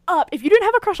 Shut up. If you didn't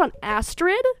have a crush on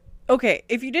Astrid. Okay,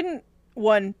 if you didn't,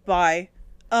 1, buy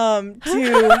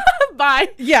To bye.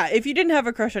 Yeah, if you didn't have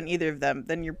a crush on either of them,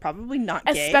 then you're probably not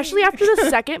gay. Especially after the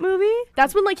second movie.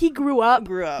 That's when like he grew up.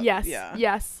 Yes. Yeah.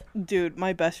 Yes. Dude,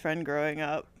 my best friend growing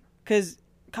up, because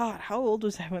God, how old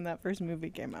was I when that first movie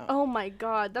came out? Oh my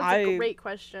God, that's a great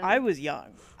question. I was young.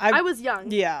 I was young.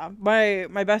 Yeah,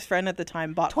 my best friend at the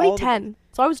time bought 2010.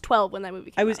 So I was 12 when that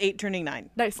movie came out. I was 8 turning 9.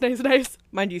 Nice.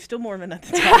 Mind you, still Mormon at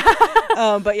the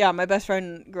time. But yeah, my best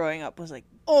friend growing up was like,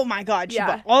 oh my God, she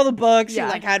bought all the books. She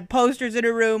like had posters in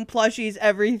her room, plushies,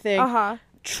 everything.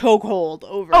 Chokehold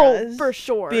over us. For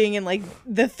sure. Being in like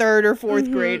the 3rd or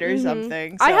 4th grade or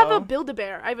something. So. I have a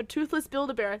Build-A-Bear. I have a toothless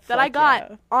Build-A-Bear that I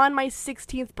got on my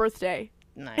 16th birthday.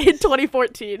 Nice. In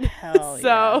 2014. Hell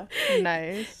so yeah.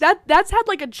 Nice. That's had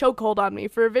like a chokehold on me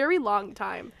for a very long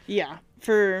time. Yeah.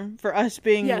 For us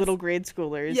being little grade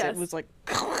schoolers, it was like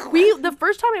the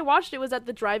first time I watched it was at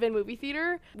the drive-in movie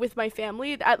theater with my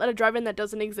family at a drive-in that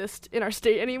doesn't exist in our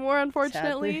state anymore,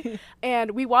 unfortunately. Sadly.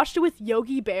 And we watched it with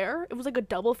Yogi Bear. It was like a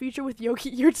double feature with Yogi.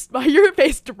 Your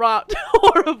face dropped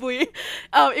horribly.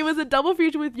 It was a double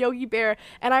feature with Yogi Bear,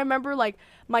 and I remember like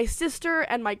my sister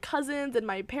and my cousins and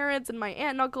my parents and my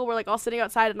aunt and uncle were like all sitting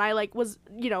outside, and I like was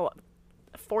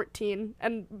 14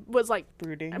 and was like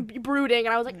brooding, and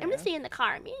I was like, I'm gonna stay in the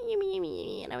car, and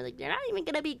I was like, they're not even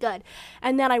gonna be good.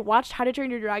 And then I watched How to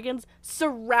Train Your Dragons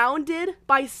surrounded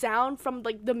by sound from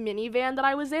like the minivan that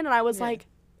I was in, and I was like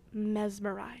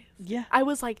mesmerized. I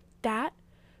was like, that's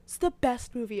the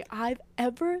best movie I've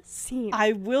ever seen.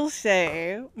 I will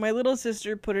say, my little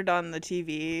sister put it on the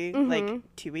TV like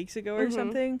 2 weeks ago or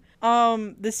something.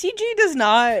 The CG does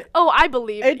not. Oh, I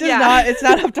believe it does not. It's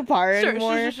not up to par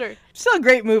anymore. Sure. Still a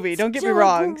great movie. Don't get me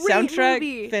wrong. Soundtrack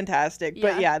movie. Fantastic. Yeah.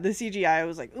 But yeah, the CGI I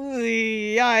was like, ooh,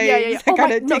 yikes. It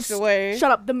kind of takes away. Shut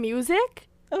up. The music.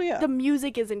 Oh yeah. The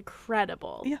music is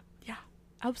incredible. Yeah.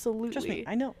 Absolutely. Trust me,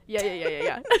 I know.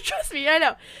 Yeah. Trust me, I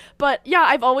know. But yeah,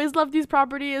 I've always loved these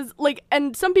properties. Like,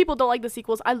 and some people don't like the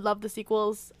sequels. I love the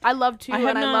sequels. I love 2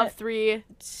 and I love 3.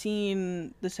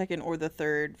 Seen the 2nd or the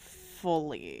 3rd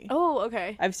fully. Oh,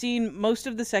 okay. I've seen most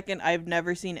of the 2nd. I've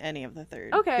never seen any of the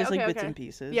 3rd. Okay, just like bits and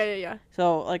pieces. Yeah.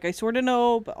 So like I sort of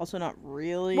know, but also not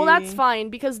really. Well, that's fine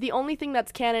because the only thing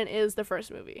that's canon is the first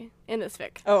movie in this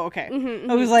fic. Oh, okay.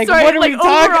 I was like, what are we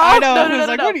talking? I know. I was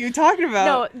like, what are you talking about?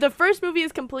 No, the first movie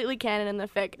is completely canon in the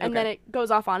fic, and then it goes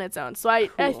off on its own. So I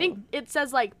think it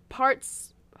says like parts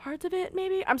of it,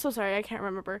 maybe. I'm so sorry, I can't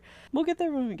remember. We'll get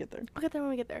there when we get there.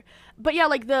 But yeah,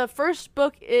 like the first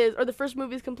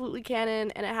movie is completely canon,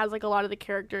 and it has like a lot of the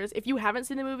characters. If you haven't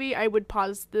seen the movie, I would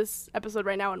pause this episode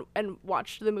right now and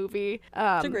watch the movie.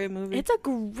 It's a great movie. It's a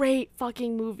great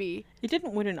fucking movie. It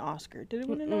didn't win an Oscar. Did it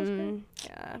win an Oscar?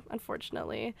 Yeah,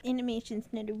 unfortunately. Animation's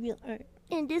not a real art.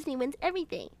 And Disney wins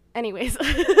everything. Anyways.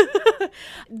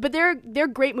 But they're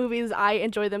great movies. I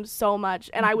enjoy them so much.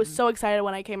 And I was so excited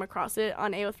when I came across it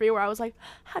on AO3 where I was like,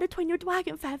 How to Train Your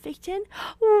Dragon fanfiction?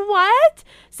 What?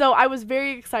 So I was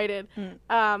very excited.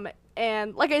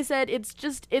 And like I said,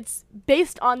 it's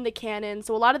based on the canon.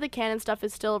 So a lot of the canon stuff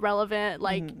is still relevant.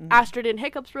 Like Astrid and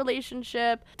Hiccup's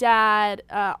relationship, Dad,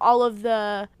 all of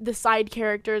the side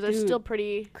characters are still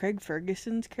pretty. Craig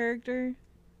Ferguson's character?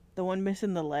 The one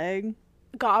missing the leg?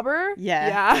 Gobber?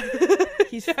 Yeah.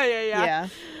 He's yeah.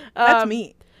 That's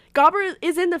me. Gobber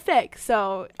is in the fic,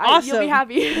 so awesome. You'll be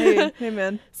happy. Hey,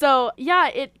 man. So, yeah,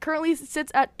 it currently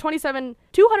sits at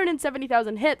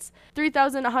 270,000 hits,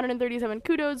 3,137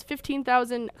 kudos,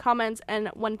 15,000 comments, and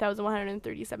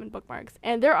 1,137 bookmarks.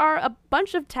 And there are a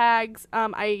bunch of tags.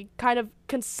 I kind of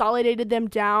consolidated them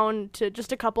down to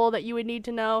just a couple that you would need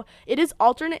to know. It is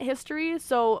alternate history,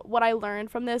 so what I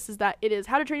learned from this is that it is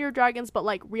How to Train Your Dragons, but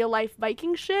like real-life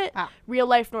Viking shit,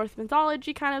 real-life Norse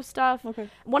mythology kind of stuff. Okay.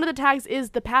 One of the tags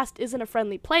is the past isn't a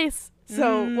friendly place.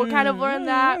 So we'll kind of learn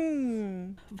that.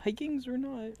 Vikings were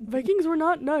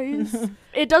not nice.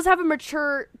 It does have a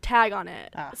mature tag on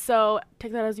it. So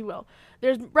take that as you will.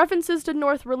 There's references to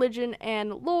Norse religion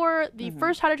and lore. The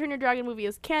first How to Train Your Dragon movie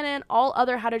is canon. All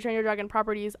other How to Train Your Dragon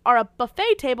properties are a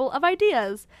buffet table of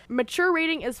ideas. Mature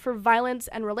rating is for violence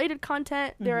and related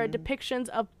content. There are depictions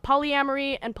of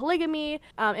polyamory and polygamy,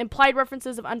 implied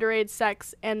references of underage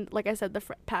sex, and like I said, the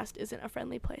past isn't a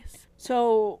friendly place.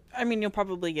 So, I mean, you'll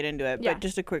probably get into it, but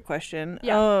just a quick question.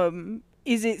 Yeah.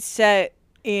 Is it set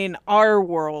in our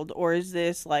world, or is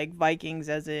this like Vikings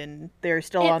as in they're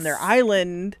still on their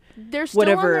island? They're still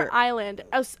on their island.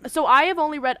 So I have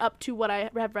only read up to what I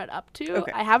have read up to.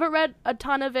 Okay. I haven't read a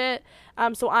ton of it.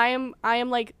 So I am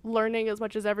like learning as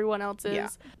much as everyone else is. Yeah.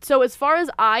 So as far as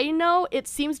I know, it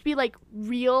seems to be like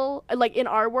real, like in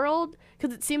our world,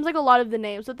 because it seems like a lot of the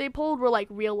names that they pulled were like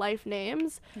real life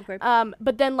names. Okay.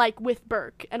 But then like with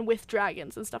Burke and with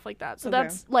dragons and stuff like that. So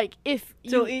that's like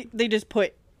they just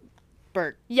put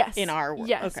Burke in our world.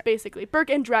 Yes, okay. Basically.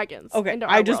 Burke and dragons. Okay.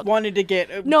 I just wanted to get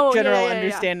a general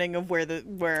understanding of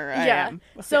where I am.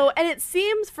 Okay. So, and it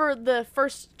seems for the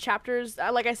first chapters,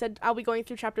 like I said, I'll be going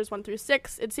through chapters 1 through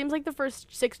 6. It seems like the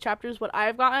first 6 chapters what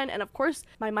I've gotten, and of course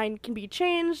my mind can be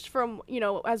changed from,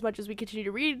 as much as we continue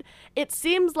to read. It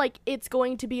seems like it's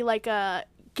going to be like a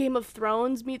Game of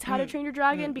Thrones meets How to Train Your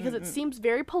Dragon, because it seems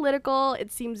very political.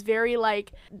 It seems very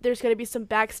like there's going to be some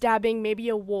backstabbing, maybe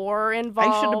a war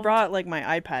involved. I should have brought like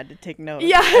my iPad to take notes.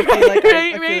 Yeah, I feel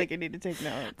like I need to take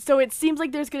notes. So it seems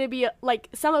like there's going to be like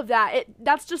some of that.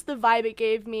 That's just the vibe it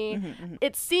gave me.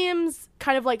 It seems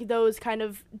kind of like those kind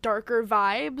of darker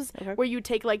vibes where you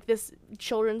take like this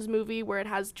children's movie where it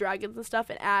has dragons and stuff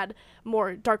and add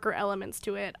more darker elements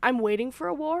to it. I'm waiting for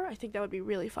a war. I think that would be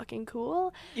really fucking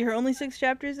cool. You're only 6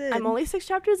 chapters in. I'm only 6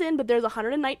 chapters in, but there's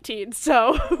 119,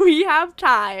 so we have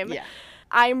time. Yeah.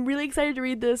 I'm really excited to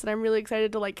read this, and I'm really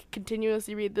excited to like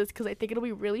continuously read this because I think it'll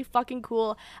be really fucking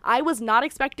cool. I was not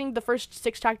expecting the first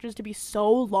 6 chapters to be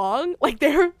so long. Like,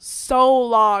 they're so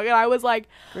long, and I was like,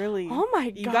 really? Oh my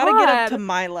god. You gotta get up to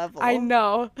my level. I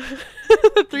know.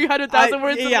 300,000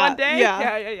 words in one day?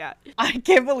 Yeah. I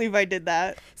can't believe I did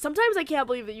that. Sometimes I can't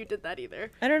believe that you did that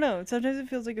either. I don't know. Sometimes it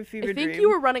feels like a fever dream. I think you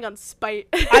were running on spite.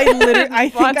 I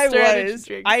think I was.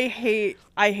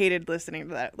 I hated listening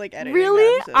to that, like editing.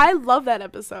 Really? I love that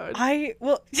episode.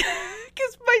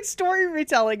 Because my story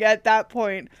retelling at that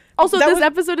point. Also, this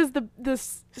episode is the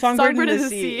Songbird in the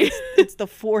Sea. It's the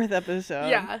 4th episode.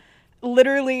 Yeah.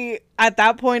 Literally, at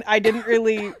that point, I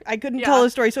couldn't tell a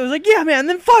story, so I was like, yeah, man,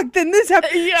 then this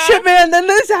happened. Shit, man, then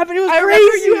this happened. It was crazy.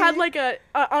 Remember you had like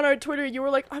on our Twitter, you were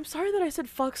like, I'm sorry that I said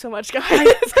fuck so much, guys.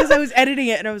 Because I was editing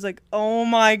it, and I was like, oh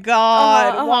my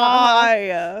god,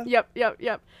 why?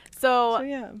 Yep. So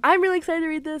yeah. I'm really excited to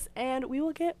read this, and we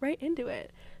will get right into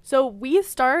it. So we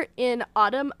start in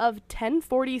autumn of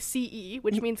 1040 CE,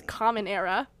 which means Common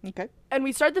Era. Okay. And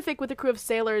we start the fic with a crew of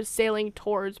sailors sailing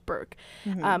towards Burke.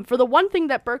 For the one thing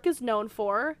that Burke is known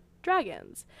for,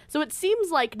 dragons. So it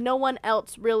seems like no one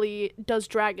else really does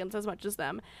dragons as much as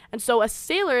them. And so a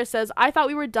sailor says, I thought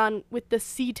we were done with the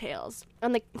sea tales.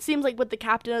 And it seems like what the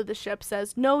captain of the ship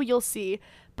says, no, you'll see.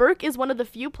 Burke is one of the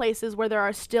few places where there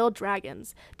are still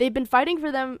dragons. They've been fighting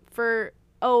for them for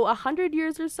 100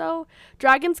 years or so.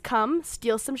 Dragons come,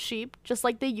 steal some sheep, just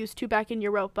like they used to back in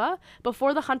Europa,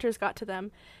 before the hunters got to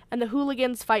them, and the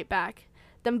hooligans fight back.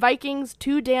 Them Vikings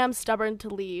too damn stubborn to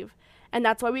leave. And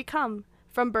that's why we come.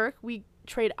 From Burke, we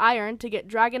trade iron to get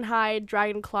dragon hide,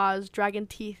 dragon claws, dragon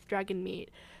teeth, dragon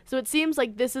meat. So it seems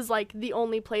like this is like the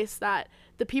only place that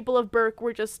the people of Burke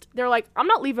were they're like, I'm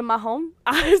not leaving my home.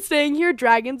 I'm staying here,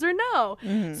 dragons or no.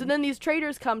 So then these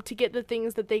traders come to get the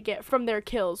things that they get from their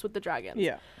kills with the dragons.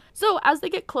 Yeah. So as they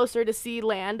get closer to sea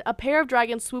land, a pair of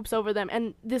dragons swoops over them,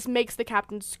 and this makes the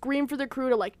captain scream for the crew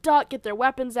to like duck, get their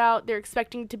weapons out. They're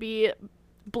expecting to be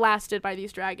blasted by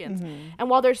these dragons. And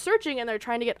while they're searching and they're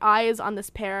trying to get eyes on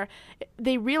this pair,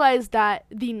 they realize that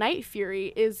the Night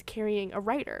Fury is carrying a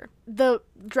rider. The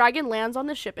dragon lands on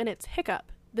the ship, and it's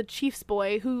Hiccup, the chief's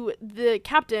boy, who the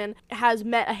captain has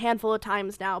met a handful of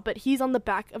times now, but he's on the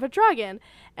back of a dragon.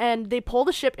 And they pull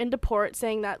the ship into port,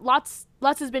 saying that lots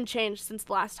has been changed since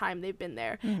the last time they've been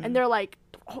there. And they're like,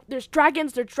 oh, there's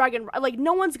dragons, there's dragon, like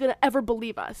no one's gonna ever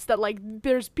believe us that like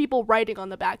there's people riding on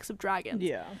the backs of dragons.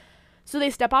 Yeah. So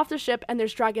they step off the ship, and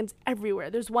there's dragons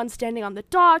everywhere. There's one standing on the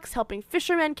docks, helping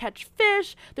fishermen catch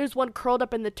fish. There's one curled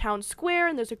up in the town square,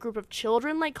 and there's a group of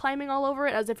children, like, climbing all over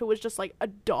it as if it was just, like, a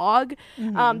dog.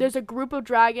 There's a group of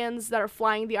dragons that are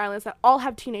flying the islands that all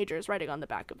have teenagers riding on the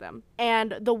back of them.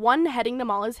 And the one heading them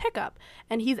all is Hiccup,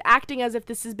 and he's acting as if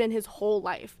this has been his whole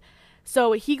life.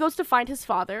 So he goes to find his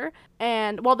father,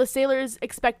 and while the sailors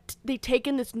they take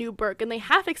in this new Burke, and they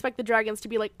half expect the dragons to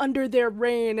be, like, under their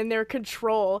reign and their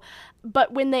control.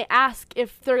 But when they ask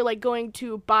if they're, like, going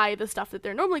to buy the stuff that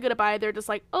they're normally going to buy, they're just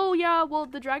like, oh, yeah, well,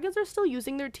 the dragons are still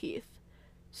using their teeth.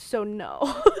 So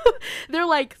no. They're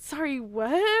like, sorry,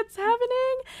 what's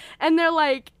happening? And they're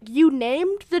like, you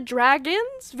named the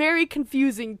dragons? Very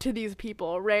confusing to these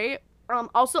people, right?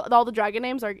 Also, all the dragon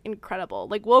names are incredible.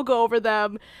 Like, we'll go over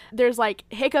them. There's, like,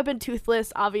 Hiccup and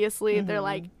Toothless, obviously. They're,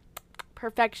 like,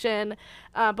 perfection.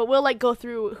 But we'll like go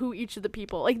through who each of the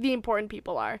people, like the important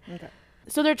people are. Okay.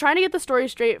 So they're trying to get the story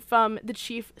straight from the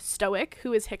chief Stoic,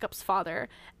 who is Hiccup's father,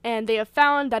 and they have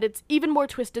found that it's even more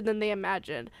twisted than they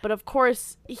imagined. But of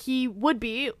course, he would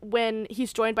be when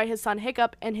he's joined by his son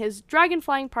Hiccup and his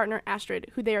dragon-flying partner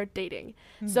Astrid, who they are dating.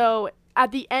 So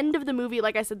at the end of the movie,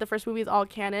 like I said, the first movie is all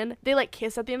canon. They like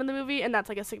kiss at the end of the movie, and that's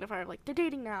like a signifier of like they're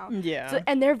dating now. Yeah. So,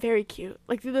 and they're very cute.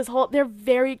 Like through this whole, they're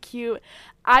very cute.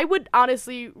 I would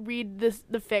honestly read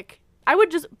the fic. I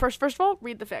would just first of all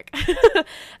read the fic.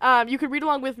 You could read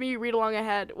along with me, read along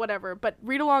ahead, whatever. But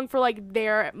read along for like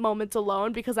their moments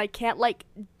alone, because I can't like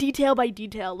detail by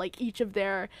detail like each of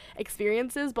their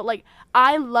experiences. But like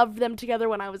I loved them together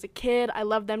when I was a kid. I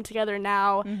love them together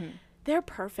now. They're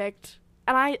perfect.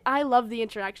 And I love the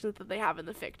interactions that they have in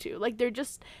the fic too. Like they're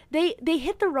just they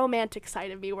hit the romantic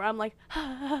side of me where I'm like,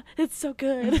 it's so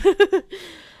good.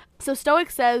 So Stoic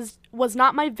says, "Was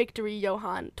not my victory,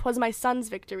 Johann. 'Twas my son's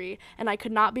victory, and I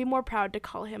could not be more proud to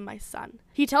call him my son."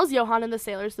 He tells Johann and the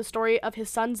sailors the story of his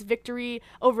son's victory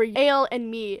over ale and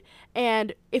meat.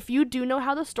 And if you do know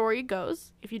how the story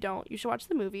goes, if you don't, you should watch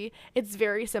the movie. It's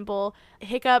very simple.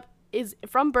 Hiccup is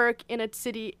from Berk in a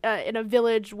city, in a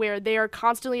village where they are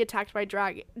constantly attacked by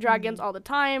dragons all the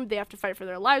time. They have to fight for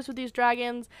their lives with these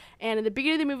dragons. And in the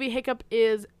beginning of the movie, Hiccup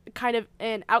is kind of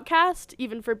an outcast,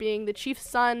 even for being the chief's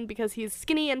son, because he's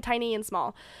skinny and tiny and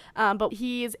small. But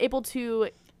he is able to...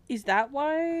 Is that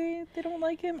why they don't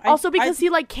like him? Also because he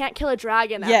like can't kill a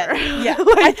dragon ever. Yeah.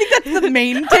 Like, I think that's the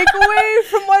main takeaway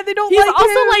from why they don't like him. He's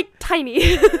also like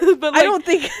tiny. But I don't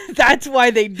think that's why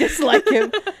they dislike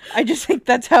him. I just think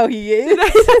that's how he is.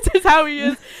 That's just how he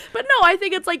is. But no, I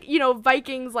think it's like, you know,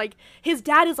 Vikings, like his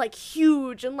dad is like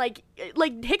huge, and like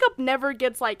Hiccup never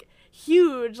gets like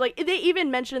huge. Like they even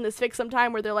mention in this fic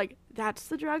sometime where they're like, that's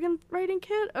the dragon riding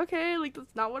kid? Okay, like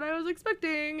that's not what I was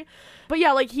expecting. But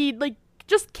yeah, like he like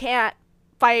just can't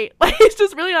fight. Like he's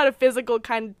just really not a physical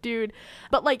kind of dude.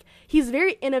 But like he's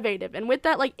very innovative, and with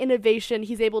that like innovation,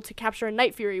 he's able to capture a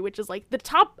Night Fury, which is like the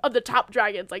top of the top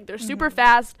dragons. Like they're super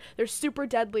fast, they're super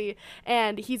deadly,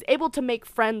 and he's able to make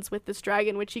friends with this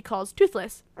dragon, which he calls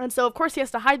Toothless. And so of course he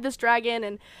has to hide this dragon,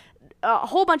 and a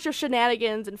whole bunch of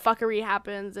shenanigans and fuckery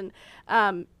happens, and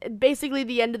basically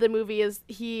the end of the movie is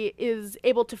he is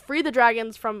able to free the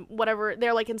dragons from whatever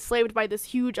they're like enslaved by this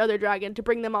huge other dragon to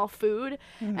bring them all food.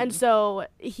 And so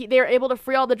they're able to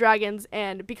free all the dragons,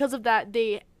 and because of that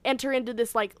they enter into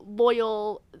this like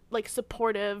loyal, like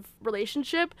supportive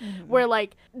relationship where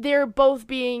like they're both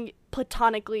being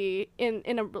platonically in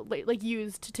a like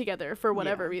used together for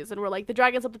whatever reason, where like the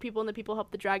dragons help the people and the people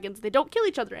help the dragons. They don't kill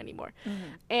each other anymore.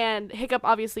 And Hiccup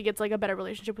obviously gets like a better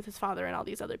relationship with his father and all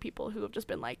these other people who have just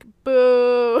been like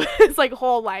boo his like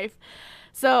whole life.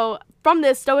 So from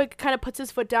this, Stoic kind of puts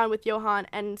his foot down with Johann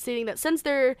and stating that since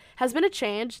there has been a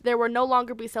change, there will no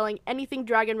longer be selling anything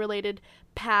dragon related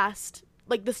past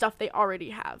like the stuff they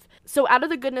already have. So out of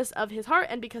the goodness of his heart,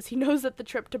 and because he knows that the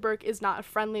trip to Berk is not a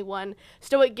friendly one,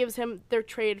 Stoic gives him their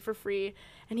trade for free.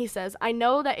 And he says, "I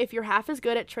know that if you're half as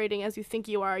good at trading as you think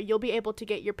you are, you'll be able to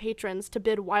get your patrons to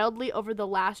bid wildly over the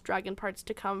last dragon parts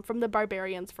to come from the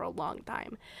barbarians for a long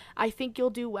time. I think you'll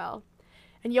do well."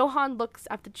 And Johann looks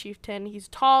at the chieftain. He's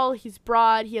tall, he's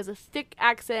broad, he has a thick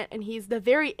accent, and he's the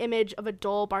very image of a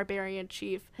dull barbarian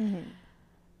chief.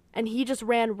 And he just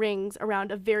ran rings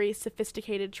around a very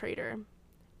sophisticated trader.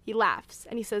 He laughs,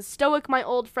 and he says, "Stoic, my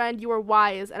old friend, you are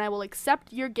wise, and I will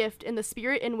accept your gift in the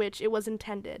spirit in which it was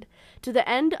intended, to the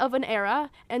end of an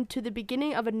era and to the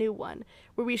beginning of a new one,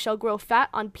 where we shall grow fat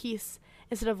on peace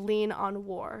instead of lean on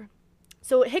war."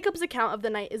 So Hiccup's account of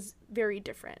the night is very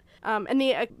different. And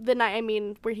the night, I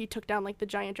mean, where he took down, like, the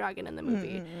giant dragon in the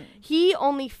movie. He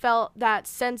only felt that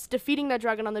since defeating that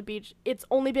dragon on the beach, it's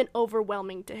only been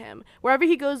overwhelming to him. Wherever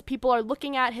he goes, people are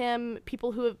looking at him.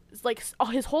 People who have, like,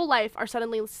 his whole life are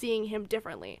suddenly seeing him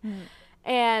differently.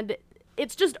 And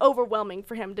it's just overwhelming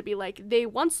for him to be like, they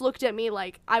once looked at me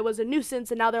like I was a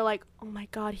nuisance, and now they're like, oh my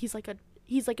god, he's like a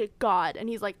god. And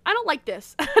he's like, I don't like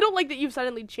this. I don't like that you've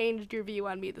suddenly changed your view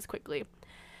on me this quickly.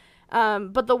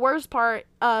 But the worst part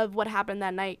of what happened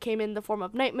that night came in the form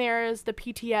of nightmares, the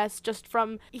PTS, just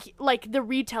from like the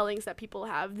retellings that people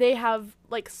have. They have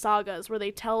like sagas where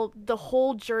they tell the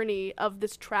whole journey of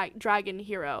this dragon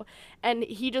hero, and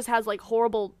he just has like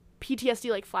horrible PTSD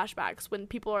like flashbacks when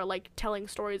people are like telling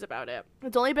stories about it.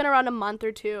 It's only been around a month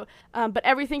or two, but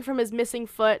everything from his missing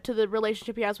foot to the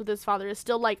relationship he has with his father is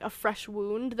still like a fresh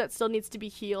wound that still needs to be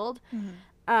healed.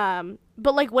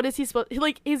 But like, what is he supposed,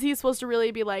 like, is he supposed to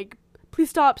really be like please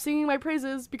stop singing my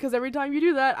praises, because every time you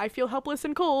do that, I feel helpless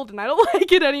and cold, and I don't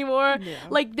like it anymore. Yeah.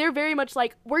 Like, they're very much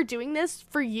like, we're doing this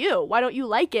for you. Why don't you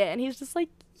like it? And he's just like,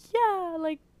 yeah,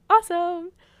 like,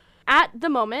 awesome. At the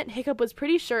moment, Hiccup was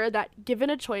pretty sure that, given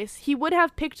a choice, he would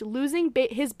have picked losing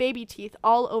his baby teeth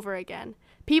all over again.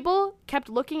 People kept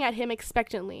looking at him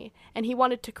expectantly, and he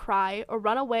wanted to cry or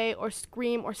run away or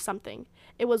scream or something.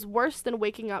 It was worse than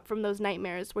waking up from those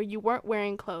nightmares where you weren't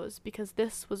wearing clothes, because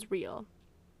this was real.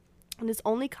 And his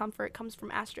only comfort comes from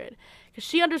Astrid, because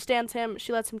she understands him.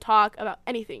 She lets him talk about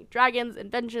anything. Dragons,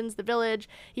 inventions, the village.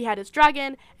 He had his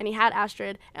dragon, and he had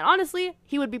Astrid. And honestly,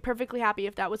 he would be perfectly happy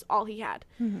if that was all he had.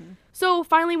 Mm-hmm. So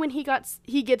finally, when he gets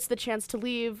the chance to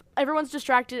leave, everyone's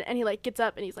distracted, and he like gets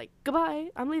up and he's like,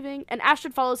 goodbye, I'm leaving. And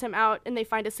Astrid follows him out, and they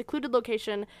find a secluded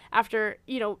location after,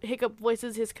 Hiccup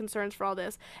voices his concerns for all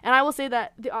this. And I will say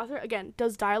that the author, again,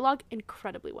 does dialogue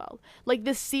incredibly well. Like,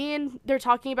 this scene, they're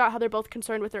talking about how they're both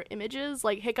concerned with their images,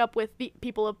 like Hiccup with the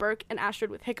people of Burke and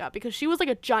Astrid with Hiccup, because she was like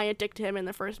a giant dick to him in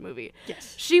the first movie.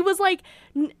 Yes. She was like,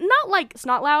 not like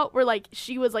Snotlout, where like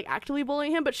she was like actively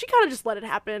bullying him, but she kind of just let it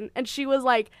happen. And she's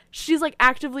like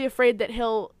actively afraid that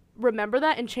he'll remember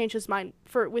that and change his mind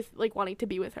with like wanting to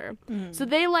be with her. Mm. So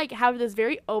they like have this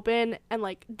very open, and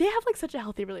like they have like such a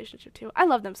healthy relationship too. I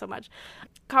love them so much.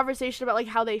 Conversation about like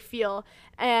how they feel,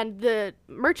 and the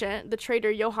merchant, the trader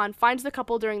Johann, finds the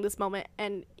couple during this moment,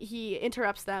 and he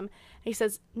interrupts them. He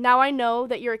says, "Now I know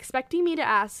that you're expecting me to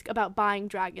ask about buying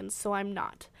dragons, so I'm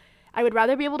not. I would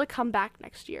rather be able to come back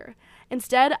next year.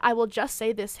 Instead, I will just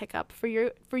say this, Hiccup, for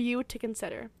you to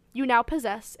consider. You now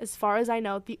possess, as far as I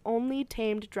know, the only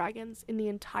tamed dragons in the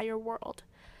entire world.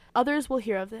 Others will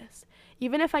hear of this,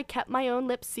 even if I kept my own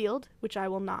lips sealed, which I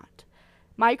will not.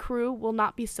 My crew will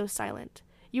not be so silent.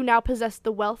 You now possess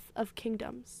the wealth of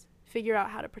kingdoms. Figure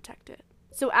out how to protect it."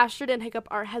 So Astrid and Hiccup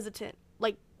are hesitant.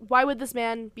 Like, why would this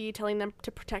man be telling them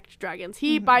to protect dragons?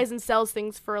 He buys and sells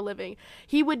things for a living.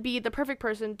 He would be the perfect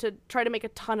person to try to make a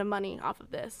ton of money off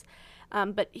of this.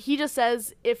 But he just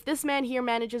says, if this man here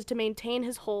manages to maintain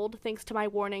his hold, thanks to my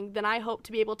warning, then I hope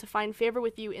to be able to find favor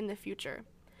with you in the future.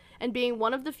 And being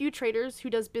one of the few traders who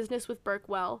does business with Burke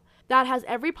well, that has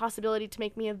every possibility to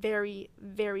make me a very,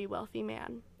 very wealthy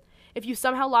man. If you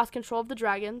somehow lost control of the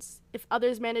dragons, if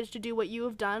others managed to do what you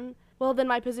have done, well, then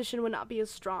my position would not be as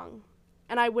strong.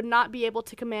 And I would not be able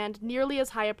to command nearly as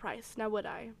high a price, now would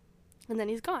I? And then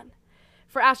he's gone.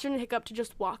 For Astrid and Hiccup to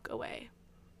just walk away.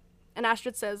 And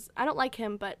Astrid says, I don't like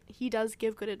him, but he does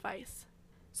give good advice.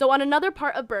 So on another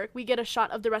part of Burke, we get a shot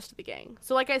of the rest of the gang.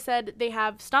 So like I said, they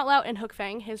have Snotlout and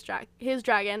Hookfang, his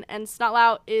dragon, and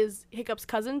Snotlout is Hiccup's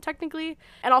cousin, technically,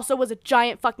 and also was a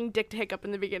giant fucking dick to Hiccup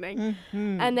in the beginning.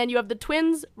 Mm-hmm. And then you have the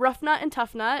twins, Roughnut and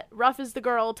Toughnut. Rough is the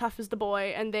girl, Tough is the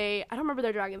boy, and I don't remember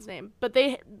their dragon's name, but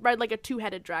they ride like a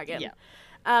two-headed dragon. Yeah.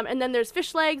 And then there's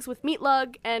Fishlegs with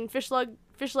Meatlug, and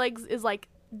Fishlegs is like,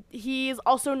 he's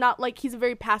also not like, he's a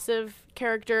very passive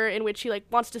character in which he like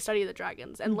wants to study the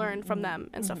dragons and learn from them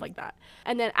and stuff like that.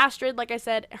 And then Astrid, like I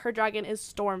said, her dragon is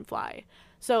Stormfly.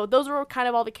 So those are kind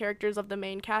of all the characters of the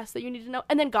main cast that you need to know.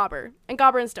 And then Gobber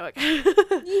and Stoic.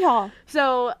 Yeah.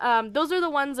 So those are the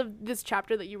ones of this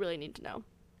chapter that you really need to know.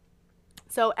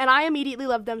 So, and I immediately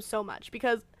love them so much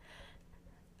because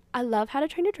I love How to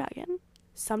Train Your Dragon.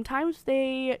 Sometimes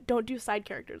they don't do side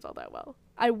characters all that well,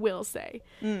 I will say.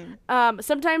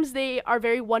 Sometimes they are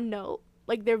very one note.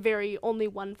 Like, they're very only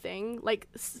one thing. Like,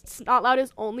 Snotlout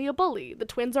is only a bully. The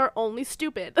twins are only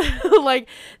stupid. Like,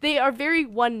 they are very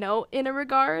one note in a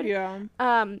regard. Yeah.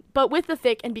 But with the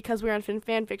fic, and because we're in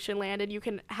fan fiction land, and you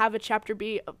can have a chapter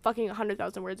be fucking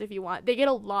 100,000 words if you want, they get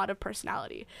a lot of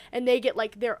personality. And they get,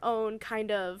 like, their own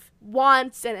kind of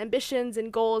wants and ambitions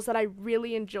and goals that I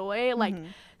really enjoy. Like,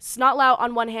 Snotlout,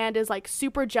 on one hand, is, like,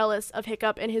 super jealous of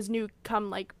Hiccup and his newcome,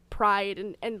 like,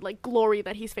 pride and like glory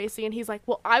that he's facing, and he's like,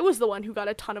 well, I was the one who got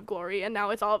a ton of glory, and now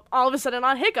it's all of a sudden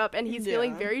on Hiccup, and he's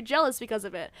feeling very jealous because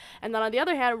of it. And then on the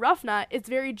other hand, Roughnut is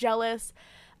very jealous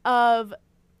of,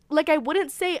 like, I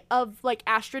wouldn't say of like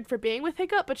Astrid for being with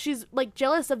Hiccup, but she's like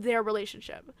jealous of their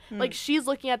relationship. Like, she's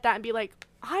looking at that and be like,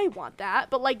 I want that,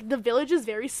 but like the village is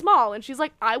very small, and she's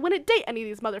like, I wouldn't date any of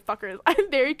these motherfuckers.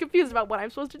 I'm very confused about what I'm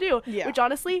supposed to do. Which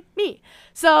honestly, me.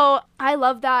 So I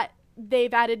love that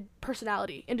they've added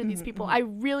personality into these people. I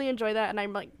really enjoy that, and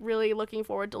I'm like really looking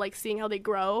forward to like seeing how they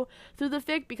grow through the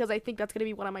fic, because I think that's gonna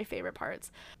be one of my favorite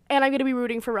parts. And I'm gonna be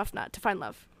rooting for Roughnut to find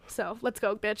love. So let's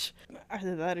go, bitch.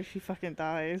 Either that or she fucking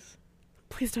dies.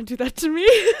 Please don't do that to me.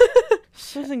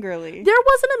 Listen, girly. There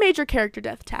wasn't a major character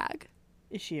death tag.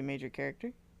 Is she a major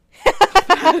character?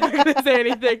 I'm not gonna say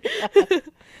anything.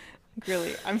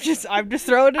 Girly, I'm just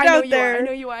throwing it out there. I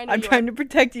know you are. I'm trying to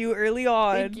protect you early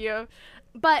on. Thank you.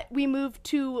 But we move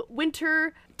to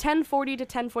winter 1040 to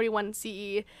 1041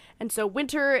 CE, and so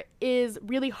winter is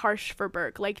really harsh for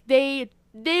Burke. Like,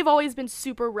 they've always been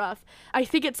super rough. I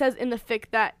think it says in the fic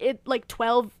that it, like,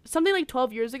 12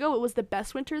 years ago, it was the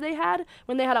best winter they had,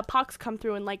 when they had a pox come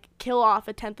through and, like, kill off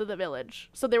a tenth of the village.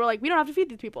 So they were like, we don't have to feed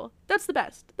these people. That's the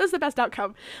best. That's the best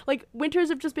outcome. Like, winters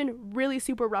have just been really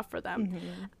super rough for them.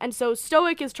 Mm-hmm. And so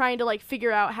Stoic is trying to, like,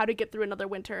 figure out how to get through another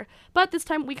winter. But this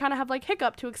time we kind of have, like,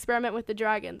 Hiccup to experiment with the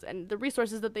dragons and the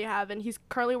resources that they have, and he's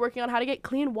currently working on how to get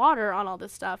clean water on all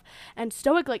this stuff. And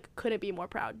Stoic, like, couldn't be more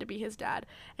proud to be his dad.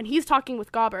 And he's talking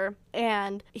with Gobber,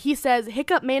 and he says,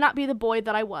 Hiccup may not be the boy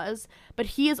that I was, but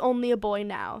he is only a boy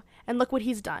now, and look what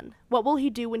he's done. What will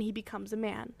he do when he becomes a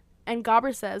man? And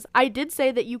Gobber says, I did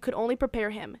say that you could only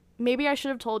prepare him. Maybe I should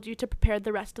have told you to prepare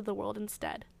the rest of the world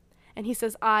instead. And he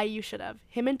says, you should have.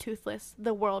 Him and Toothless,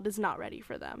 the world is not ready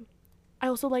for them. I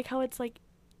also like how it's like,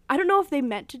 I don't know if they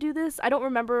meant to do this. I don't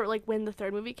remember, like, when the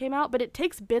third movie came out, but it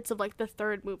takes bits of, like, the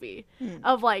third movie.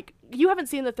 Of, like, you haven't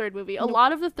seen the third movie. A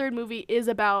lot of the third movie is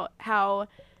about how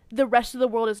the rest of the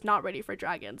world is not ready for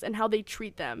dragons and how they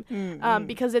treat them.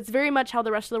 Because it's very much how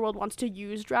the rest of the world wants to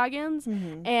use dragons.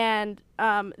 And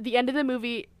the end of the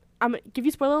movie, I'm going to give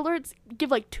you spoiler alerts,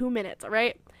 give, like, 2 minutes, all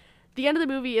right? The end of the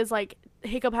movie is, like,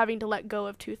 Hiccup having to let go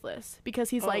of Toothless because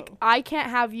he's like, I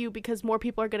can't have you because more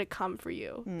people are going to come for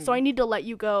you. So I need to let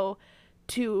you go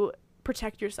to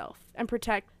protect yourself and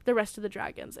protect the rest of the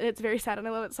dragons. And it's very sad, and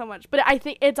I love it so much. But I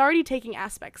think it's already taking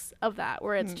aspects of that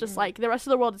where it's just like the rest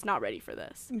of the world is not ready for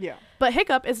this. Yeah. But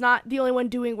Hiccup is not the only one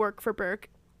doing work for Burke.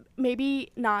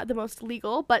 Maybe not the most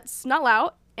legal, but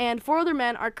Snotlout and 4 other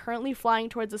men are currently flying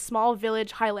towards a small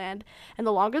village highland, and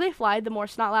the longer they fly, the more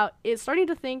Snotlout is starting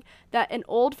to think that an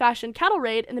old-fashioned cattle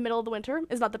raid in the middle of the winter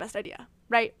is not the best idea,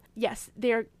 right? Yes,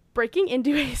 they're breaking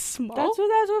into a small... That's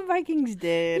what Vikings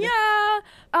did. Yeah,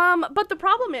 but the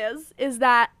problem is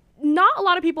that not a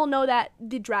lot of people know that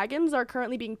the dragons are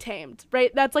currently being tamed,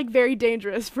 right? That's, like, very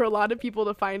dangerous for a lot of people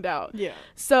to find out. Yeah.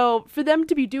 So for them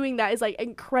to be doing that is, like,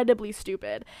 incredibly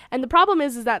stupid. And the problem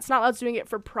is that Snotlout's doing it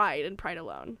for pride and pride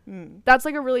alone. That's,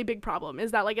 like, a really big problem, is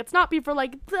that, like, it's not for,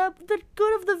 like, the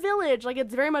good of the village. Like,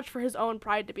 it's very much for his own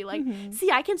pride to be like,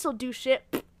 see, I can still do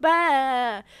shit.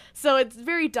 Bah. So it's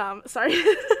very dumb. Sorry.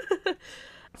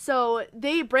 So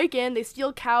they break in, they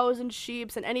steal cows and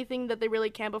sheep and anything that they really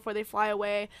can before they fly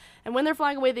away. And when they're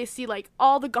flying away, they see, like,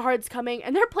 all the guards coming.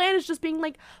 And their plan is just being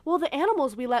like, well, the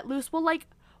animals we let loose will, like,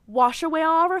 wash away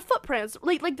all of our footprints.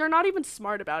 Like they're not even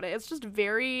smart about it. It's just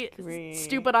very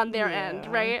stupid on their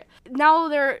end, right? Now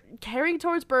they're carrying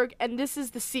towards Burke, and this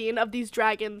is the scene of these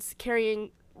dragons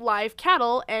carrying live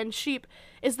cattle and sheep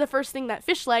is the first thing that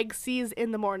Fishlegs sees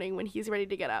in the morning when he's ready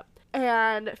to get up.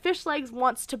 And Fishlegs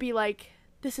wants to be like,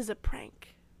 this is a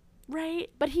prank, right?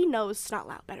 But he knows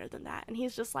Snotlout better than that. And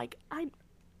he's just like,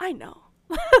 I know.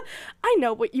 I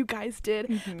know what you guys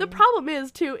did. The problem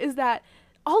is, too, is that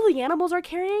all the animals are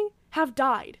carrying have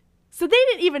died. So they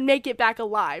didn't even make it back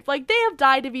alive. Like, they have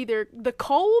died of either the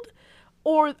cold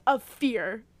or of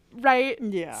fear, right?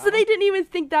 Yeah. So they didn't even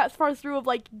think that far through of,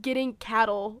 like, getting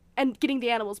cattle and getting the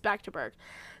animals back to Burke.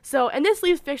 So, and this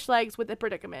leaves Fishlegs with a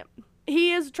predicament.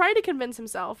 He is trying to convince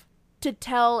himself to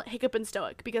tell Hiccup and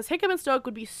Stoic, because Hiccup and Stoic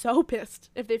would be so pissed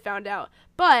if they found out.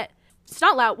 But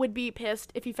Snotlout would be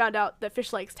pissed if he found out that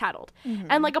Fishlegs tattled.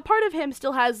 And, like, a part of him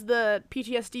still has the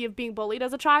PTSD of being bullied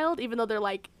as a child, even though they're,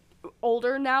 like,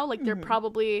 older now. Like, they're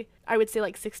probably, I would say,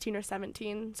 like, 16 or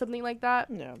 17, something like that.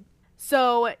 Yeah.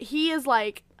 So he is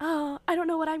like, oh, I don't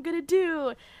know what I'm gonna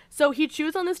do. So he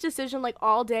chews on this decision, like,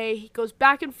 all day. He goes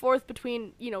back and forth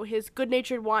between, you know, his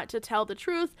good-natured want to tell the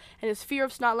truth and his fear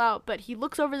of Snotlout. But he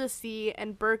looks over the sea,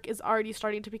 and Burke is already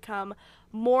starting to become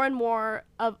more and more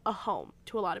of a home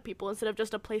to a lot of people instead of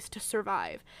just a place to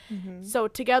survive. So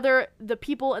together, the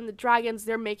people and the dragons,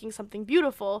 they're making something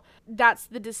beautiful. That's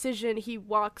the decision. He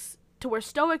walks to where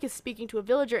Stoic is speaking to a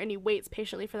villager, and he waits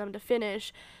patiently for them to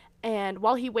finish. And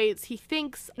while he waits, he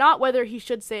thinks not whether he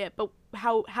should say it, but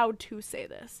how to say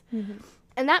this.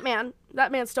 And that man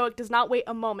Stoic, does not wait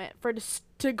a moment for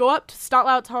to go up to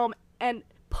Snotlout's home and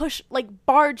push, like,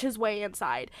 barge his way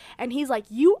inside. And he's like,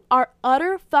 you are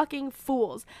utter fucking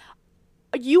fools.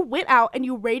 You went out and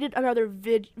you raided another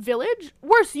village.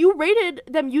 Worse, you raided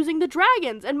them using the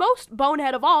dragons. And most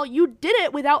bonehead of all, you did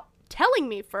it without telling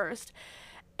me first.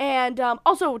 And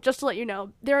also, just to let you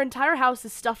know, their entire house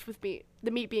is stuffed with meat. The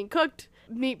meat being cooked,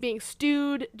 meat being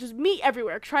stewed, just meat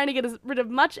everywhere, trying to get rid of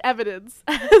much evidence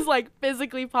as, like,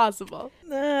 physically possible.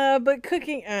 But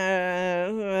cooking...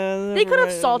 they could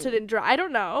have salted and dry. I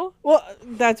don't know. Well,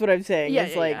 that's what I'm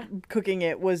saying. Cooking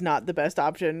it was not the best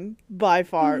option by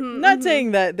far. Not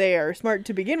saying that they are smart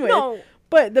to begin with. No.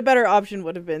 But the better option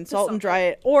would have been salt and dry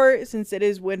it, or since it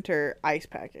is winter, ice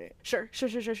pack it. Sure.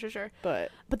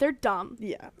 But they're dumb.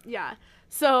 Yeah. Yeah.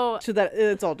 So that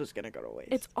it's all just gonna go to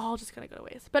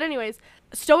waste. But anyways,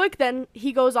 Stoic then,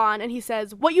 he goes on and he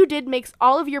says, what you did makes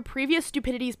all of your previous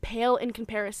stupidities pale in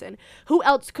comparison. Who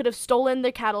else could have stolen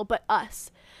the cattle but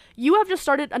us? You have just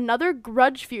started another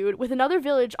grudge feud with another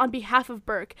village on behalf of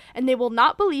Burke, and they will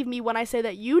not believe me when I say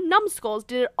that you numbskulls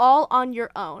did it all on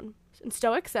your own. And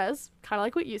Stoic says, kind of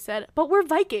like what you said, but we're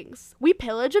Vikings. We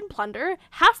pillage and plunder.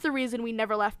 Half the reason we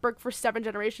never left Burke for 7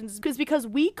 generations is because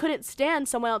we couldn't stand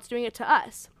someone else doing it to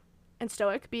us. And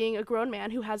Stoic, being a grown man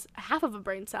who has half of a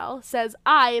brain cell, says,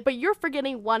 but you're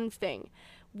forgetting one thing.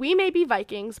 We may be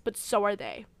Vikings, but so are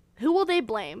they. Who will they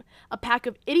blame? A pack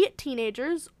of idiot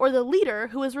teenagers, or the leader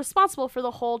who is responsible for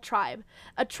the whole tribe?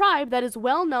 A tribe that is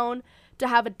well known to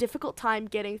have a difficult time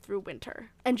getting through winter.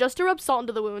 And just to rub salt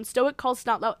into the wound, Stoic calls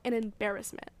Snotlout an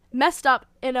embarrassment. Messed up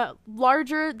in a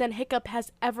larger than Hiccup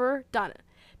has ever done.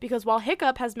 Because while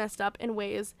Hiccup has messed up in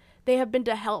ways, they have been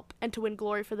to help and to win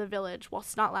glory for the village, while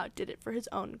Snotlout did it for his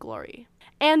own glory.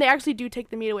 And they actually do take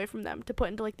the meat away from them to put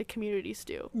into, like, the community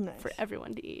stew for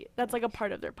everyone to eat. That's, like, a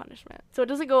part of their punishment. So it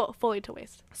doesn't go fully to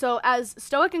waste. So as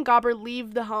Stoic and Gobber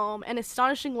leave the home, an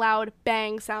astonishing loud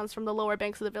bang sounds from the lower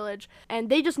banks of the village, and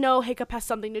they just know Hiccup has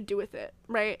something to do with it,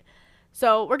 right?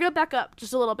 So we're gonna back up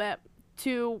just a little bit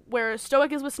to where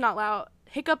Stoic is with Snotlout.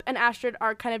 Hiccup and Astrid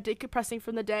are kind of decompressing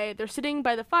from the day. They're sitting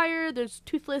by the fire, there's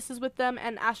Toothless is with them,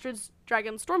 and Astrid's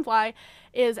dragon Stormfly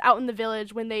is out in the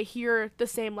village when they hear the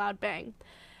same loud bang.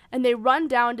 And they run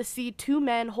down to see 2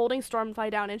 men holding Stormfly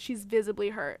down, and she's visibly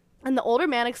hurt. And the older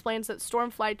man explains that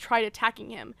Stormfly tried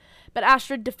attacking him, but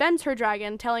Astrid defends her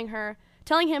dragon, telling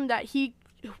him that he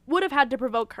would have had to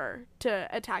provoke her to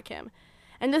attack him.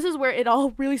 And this is where it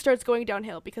all really starts going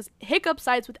downhill, because Hiccup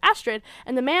sides with Astrid,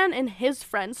 and the man and his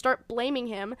friends start blaming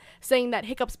him, saying that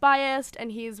Hiccup's biased,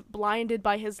 and he's blinded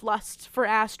by his lust for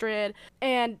Astrid,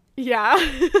 and yeah.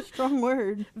 Strong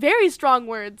word. Very strong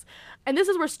words. And this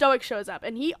is where Stoic shows up,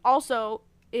 and he also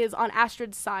is on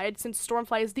Astrid's side, since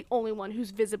Stormfly is the only one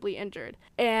who's visibly injured.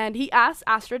 And he asks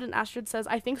Astrid, and Astrid says,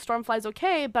 I think Stormfly's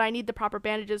okay, but I need the proper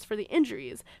bandages for the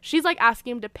injuries. She's like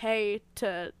asking him to pay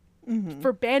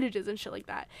for bandages and shit like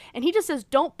that. And he just says,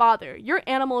 don't bother. Your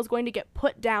animal is going to get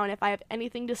put down if I have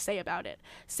anything to say about it.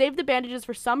 Save the bandages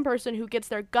for some person who gets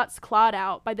their guts clawed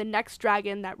out by the next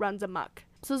dragon that runs amok.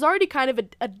 So there's already kind of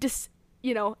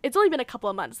it's only been a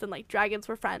couple of months and, like, dragons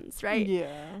were friends, right?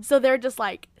 Yeah. So they're just,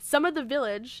 like, some of the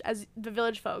village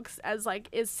folks, as, like,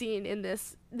 is seen in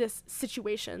this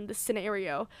situation, this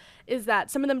scenario, is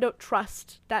that some of them don't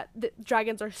trust that the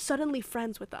dragons are suddenly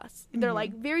friends with us. They're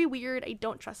like, very weird, I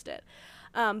don't trust it.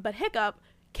 But Hiccup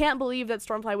can't believe that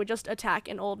Stormfly would just attack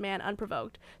an old man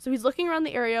unprovoked. So he's looking around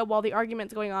the area while the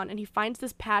argument's going on, and he finds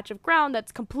this patch of ground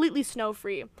that's completely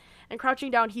snow-free. And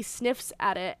crouching down, he sniffs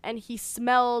at it, and he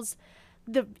smells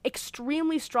the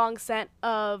extremely strong scent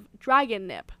of dragon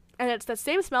nip. And it's the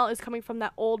same smell is coming from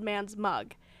that old man's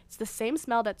mug. It's the same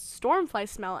smell that Stormfly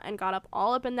smelled and got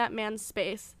all up in that man's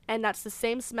space. And that's the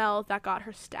same smell that got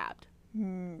her stabbed.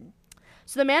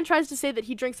 So the man tries to say that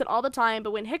he drinks it all the time,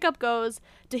 but when Hiccup goes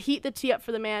to heat the tea up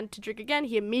for the man to drink again,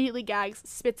 he immediately gags,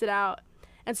 spits it out.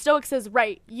 And Stoic says,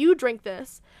 right, you drink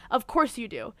this. Of course you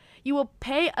do. You will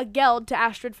pay a geld to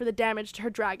Astrid for the damage to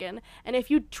her dragon, and if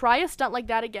you try a stunt like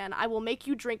that again, I will make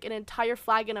you drink an entire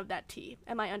flagon of that tea.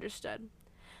 Am I understood?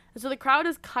 And so the crowd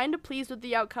is kind of pleased with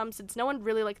the outcome, since no one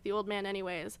really liked the old man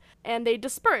anyways, and they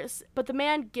disperse, but the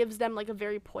man gives them, like, a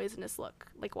very poisonous look,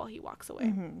 like, while he walks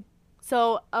away.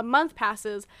 So a month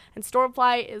passes, and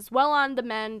Stormfly is well on the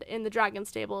mend in the dragon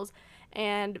stables,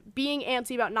 and being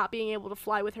antsy about not being able to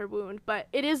fly with her wound, but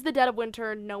it is the dead of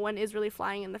winter, no one is really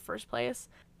flying in the first place.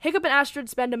 Hiccup and Astrid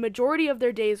spend a majority of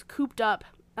their days cooped up,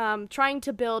 trying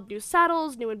to build new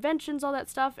saddles, new inventions, all that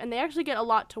stuff, and they actually get a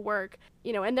lot to work,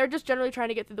 and they're just generally trying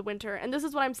to get through the winter. And this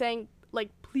is what I'm saying, like,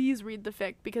 please read the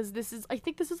fic, because I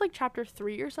think this is like chapter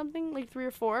 3 or something, like 3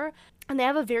 or 4, and they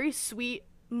have a very sweet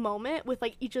moment with,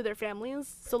 like, each of their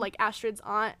families. So, like, Astrid's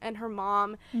aunt and her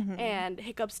mom and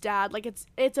Hiccup's dad, like,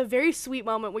 it's a very sweet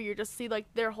moment where you just see, like,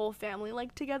 their whole family,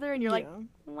 like, together, and you're like,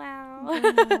 wow.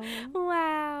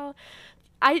 Wow.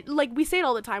 We say it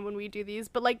all the time when we do these,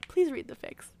 but, like, please read the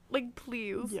fics, like,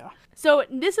 please. So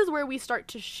this is where we start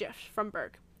to shift from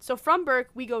Burke. So from Burke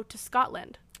we go to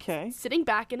Scotland. Okay. Sitting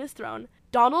back in his throne,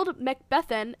 Donald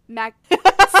McBethan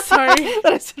sorry.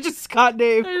 That is such a Scott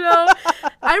name. I know.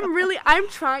 I'm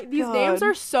trying. These names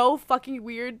are so fucking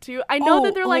weird too. I know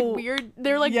that they're like weird.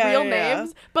 They're like real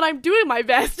names, but I'm doing my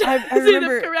best to say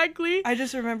them correctly. I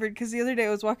just remembered because the other day I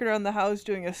was walking around the house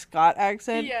doing a Scott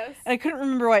accent. Yes. And I couldn't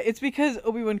remember why. It's because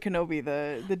Obi-Wan Kenobi,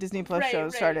 the Disney Plus show,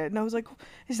 started. And I was like,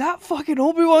 is that fucking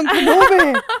Obi-Wan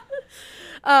Kenobi?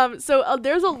 So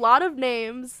there's a lot of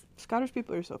names. Scottish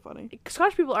people are so funny.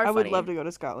 Scottish people are funny. I would love to go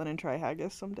to Scotland and try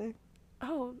haggis someday.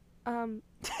 Oh,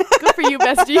 good for you,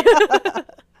 bestie.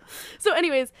 So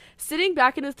anyways, sitting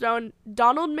back in his throne,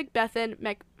 Donald McBethan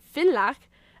McFinlach,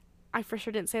 I for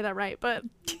sure didn't say that right, but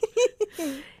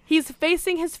he's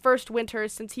facing his first winter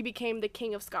since he became the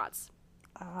King of Scots.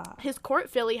 His court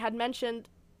filly had mentioned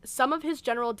some of his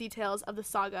general details of the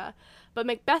saga, but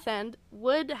Macbethend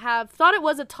would have thought it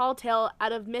was a tall tale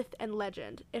out of myth and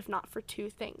legend, if not for two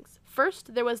things.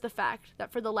 First, there was the fact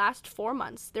that for the last 4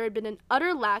 months, there had been an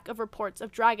utter lack of reports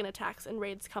of dragon attacks and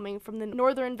raids coming from the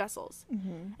northern vessels.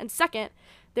 Mm-hmm. And second,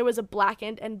 there was a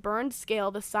blackened and burned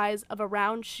scale the size of a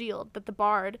round shield that the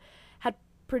bard had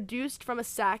produced from a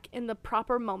sack in the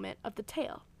proper moment of the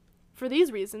tale. For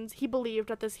these reasons, he believed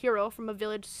that this hero from a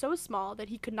village so small that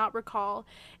he could not recall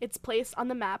its place on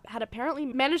the map had apparently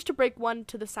managed to break one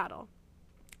to the saddle,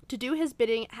 to do his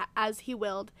bidding as he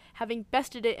willed, having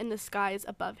bested it in the skies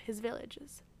above his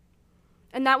villages.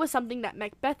 And that was something that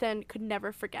Macbethan could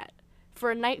never forget, for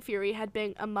a night fury had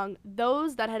been among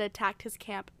those that had attacked his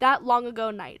camp that long ago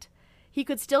night. He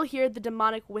could still hear the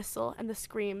demonic whistle and the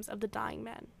screams of the dying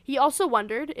men. He also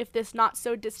wondered if this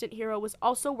not-so-distant hero was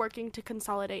also working to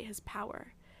consolidate his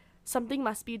power. Something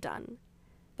must be done.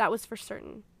 That was for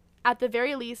certain. At the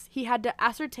very least, he had to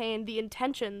ascertain the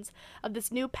intentions of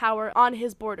this new power on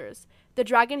his borders. The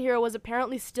dragon hero was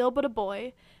apparently still but a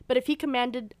boy, but if he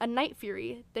commanded a night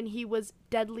fury, then he was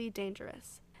deadly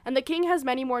dangerous. And the king has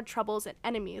many more troubles and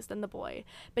enemies than the boy,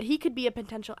 but he could be a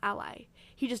potential ally.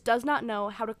 He just does not know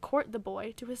how to court the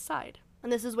boy to his side.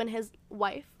 And this is when his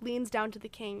wife leans down to the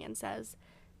king and says,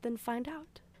 "Then find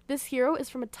out. This hero is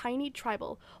from a tiny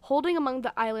tribal, holding among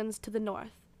the islands to the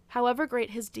north. However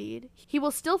great his deed, he will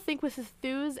still think with his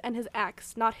thews and his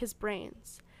axe, not his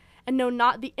brains, and know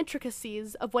not the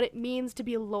intricacies of what it means to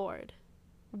be a lord.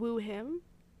 Woo him,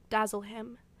 dazzle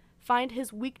him, find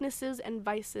his weaknesses and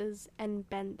vices, and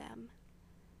bend them."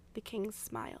 The king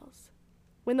smiles.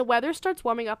 When the weather starts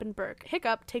warming up in Burke,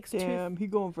 Hiccup takes he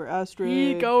going for Astrid.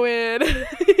 He going.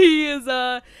 He is,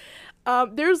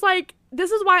 there's, like,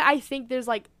 this is why I think there's,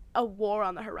 like, a war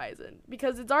on the horizon.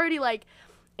 Because it's already, like,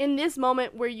 in this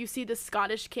moment where you see the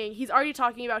Scottish king, he's already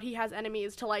talking about he has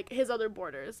enemies to, like, his other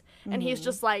borders. Mm-hmm. And he's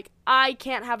just like, I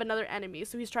can't have another enemy.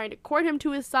 So he's trying to court him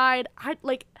to his side.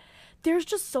 There's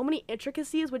just so many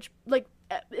intricacies, which, like,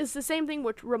 it's the same thing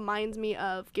which reminds me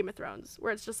of Game of Thrones,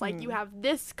 where it's just like you have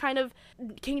this kind of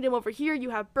kingdom over here, you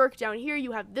have Burke down here,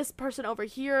 you have this person over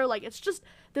here. Like, it's just,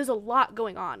 there's a lot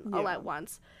going on all at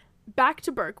once. Back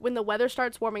to Burke, when the weather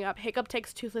starts warming up, Hiccup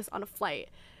takes Toothless on a flight.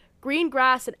 Green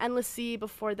grass and endless sea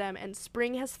before them, and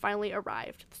spring has finally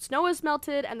arrived. The snow has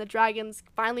melted, and the dragons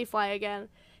finally fly again.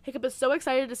 Hiccup is so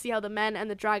excited to see how the men and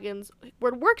the dragons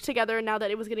would work together now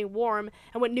that it was getting warm,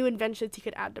 and what new inventions he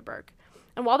could add to Burke.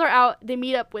 And while they're out, they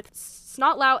meet up with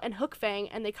Snotlout and Hookfang,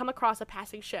 and they come across a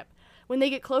passing ship. When they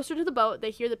get closer to the boat,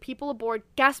 they hear the people aboard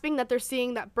gasping that they're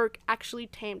seeing that Burke actually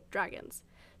tamed dragons.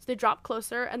 So they drop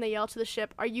closer, and they yell to the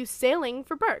ship, "Are you sailing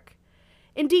for Burke?"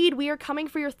 "Indeed, we are coming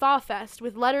for your Thawfest,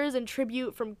 with letters and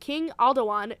tribute from King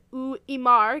Aldawan u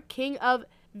Imar, King of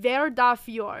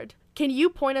Verdafjord. Can you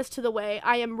point us to the way?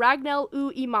 I am Ragnell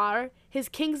u Imar, his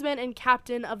kingsman and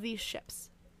captain of these ships."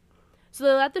 So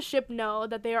they let the ship know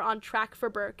that they are on track for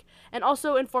Burke, and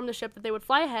also inform the ship that they would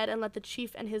fly ahead and let the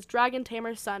chief and his dragon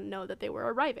tamer son know that they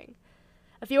were arriving.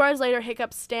 A few hours later,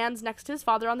 Hiccup stands next to his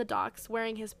father on the docks,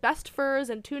 wearing his best furs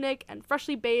and tunic, and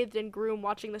freshly bathed in groom,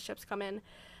 watching the ships come in.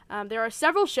 There are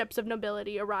several ships of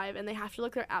nobility arrive, and they have to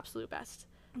look their absolute best.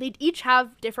 They each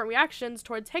have different reactions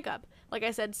towards Hiccup. Like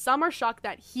I said, some are shocked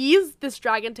that he's this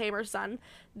dragon tamer son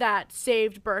that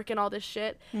saved Burke and all this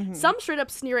shit. Mm-hmm. Some straight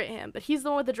up sneer at him, but he's the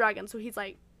one with the dragon, so he's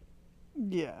like...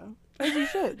 Yeah, as you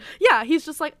should. Yeah, he's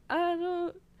just like,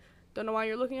 I don't know why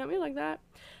you're looking at me like that.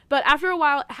 But after a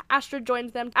while, Astrid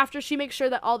joins them. After she makes sure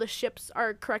that all the ships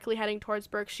are correctly heading towards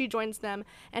Burke, she joins them,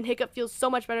 and Hiccup feels so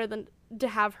much better than to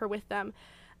have her with them.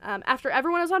 After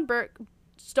everyone is on Burke,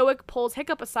 Stoic pulls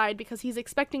Hiccup aside because he's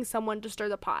expecting someone to stir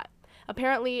the pot.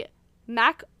 Apparently,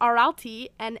 Mac Aralti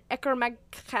and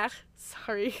Ekmarkak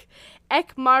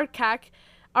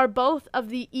are both of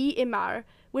the Imar,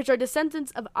 which are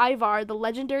descendants of Ivar, the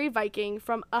legendary Viking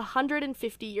from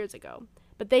 150 years ago.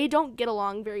 but they don't get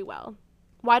along very well.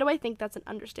 Why do I think that's an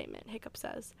understatement? Hiccup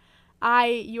says.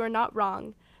 You are not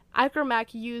wrong.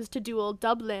 Akermac used to duel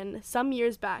Dublin some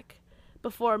years back,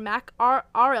 before Mac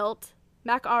Arilt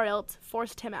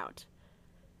forced him out.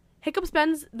 Hiccup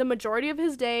spends the majority of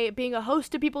his day being a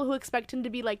host to people who expect him to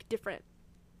be, like, different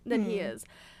than he is.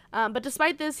 But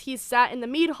despite this, he sat in the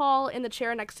mead hall in the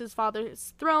chair next to his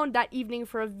father's throne that evening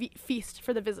for a feast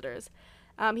for the visitors.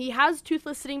 He has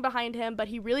Toothless sitting behind him, but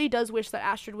he really does wish that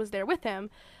Astrid was there with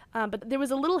him. But there was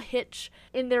a little hitch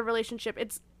in their relationship.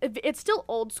 It's still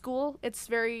old school.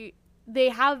 They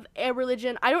have a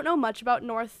religion. I don't know much about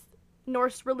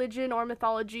Norse religion or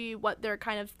mythology, what their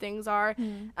kind of things are.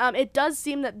 It does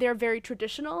seem that they're very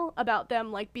traditional about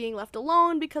them, like, being left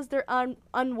alone because they're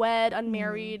unwed,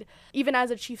 unmarried, even as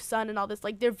a chief's son and all this.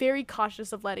 Like, they're very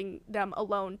cautious of letting them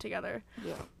alone together.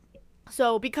 Yeah.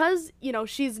 So because,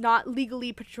 she's not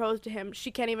legally betrothed to him,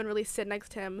 she can't even really sit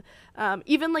next to him.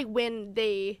 Even, like, when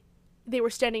they were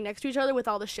standing next to each other with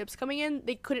all the ships coming in,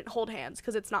 they couldn't hold hands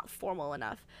because it's not formal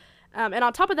enough. And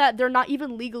on top of that, they're not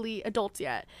even legally adults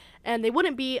yet. And they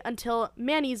wouldn't be until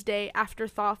Manny's Day after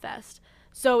Thawfest.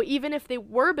 So even if they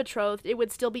were betrothed, it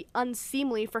would still be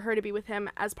unseemly for her to be with him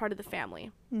as part of the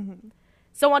family.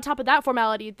 So on top of that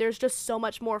formality, there's just so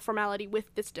much more formality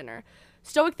with this dinner.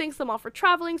 Stoic thanks them all for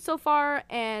traveling so far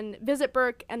and visit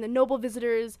Burke, and the noble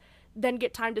visitors then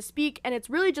get time to speak, and it's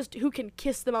really just who can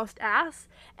kiss the most ass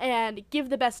and give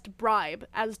the best bribe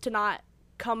as to not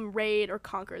come raid or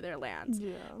conquer their lands.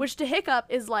 Which to Hiccup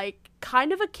is, like,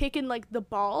 kind of a kick in, like, the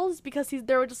balls, because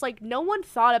they were just like, no one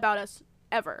thought about us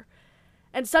ever.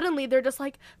 And suddenly they're just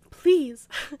like, please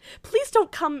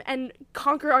don't come and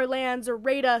conquer our lands or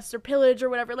raid us or pillage or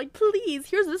whatever. Like, please,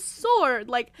 here's a sword.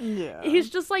 Like, he's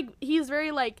just like, he's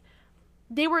very, like,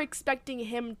 they were expecting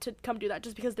him to come do that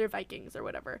just because they're Vikings or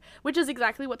whatever, which is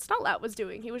exactly what Snotlat was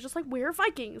doing. He was just like, we're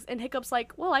Vikings. And Hiccup's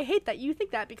like, well, I hate that you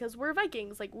think that because we're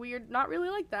Vikings. Like, we're not really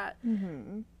like that.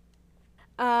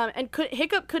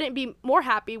 Hiccup couldn't be more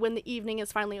happy when the evening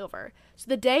is finally over. So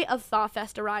the day of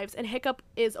Thawfest arrives, and Hiccup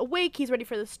is awake. He's ready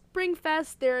for the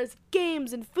Springfest. There's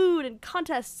games and food and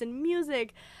contests and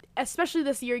music, especially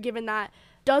this year, given that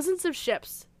dozens of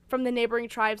ships from the neighboring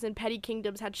tribes and petty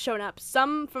kingdoms had shown up,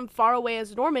 some from far away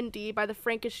as Normandy by the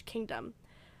Frankish kingdom.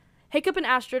 Hiccup and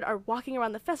Astrid are walking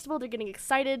around the festival. They're getting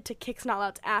excited to kick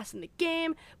Snotlout's ass in the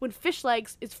game when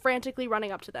Fishlegs is frantically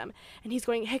running up to them. And he's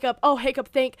going, Hiccup,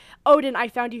 thank Odin I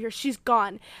found you here. She's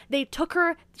gone. They took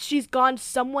her. She's gone.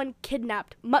 Someone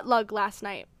kidnapped Mutlug last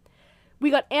night. We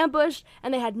got ambushed,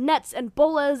 and they had nets and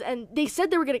bolas, and they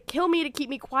said they were going to kill me to keep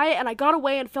me quiet, and I got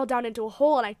away and fell down into a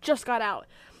hole, and I just got out.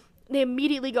 They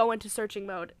immediately go into searching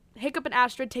mode. Hiccup and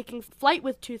Astrid taking flight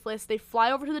with Toothless, they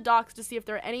fly over to the docks to see if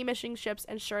there are any missing ships,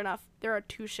 and sure enough, there are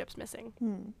 2 ships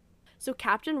missing. So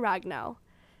Captain Ragnell,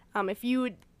 if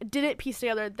you didn't piece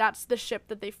together, that's the ship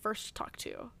that they first talked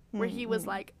to, where he was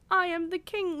like, I am the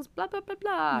king's, blah, blah, blah,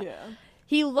 blah.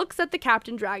 He looks at the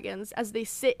captain dragons as they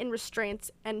sit in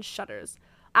restraints and shudders.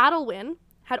 Adelwyn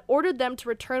had ordered them to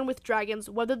return with dragons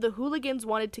whether the hooligans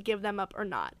wanted to give them up or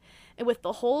not. And with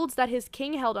the holds that his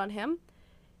king held on him,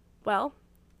 well,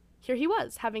 here he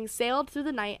was, having sailed through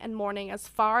the night and morning as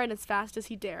far and as fast as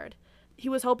he dared. He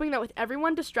was hoping that with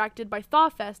everyone distracted by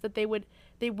Thawfest that they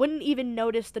wouldn't even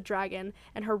notice the dragon,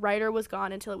 and her rider was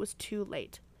gone until it was too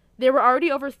late. They were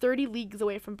already over 30 leagues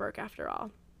away from Burke after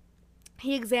all.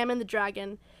 He examined the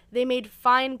dragon. They made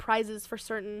fine prizes for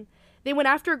certain. They went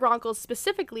after Gronkles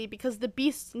specifically because the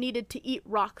beasts needed to eat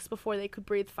rocks before they could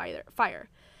breathe fire.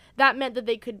 That meant that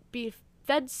they could be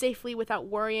fed safely without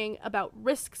worrying about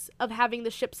risks of having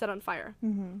the ship set on fire.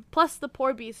 Plus, the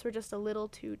poor beasts were just a little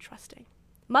too trusting.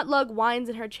 Mutlug whines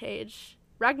in her cage.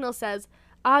 Ragnall says,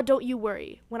 don't you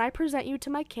worry. When I present you to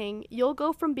my king, you'll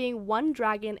go from being one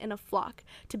dragon in a flock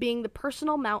to being the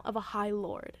personal mount of a high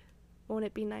lord. Won't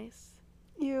it be nice?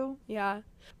 Yeah.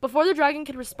 Before the dragon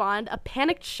could respond, a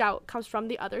panicked shout comes from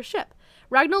the other ship.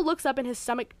 Ragnall looks up and his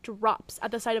stomach drops at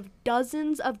the sight of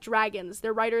dozens of dragons,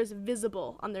 their riders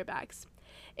visible on their backs.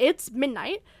 It's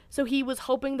midnight, so he was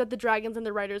hoping that the dragons and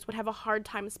the riders would have a hard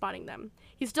time spotting them.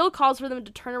 He still calls for them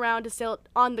to turn around to sail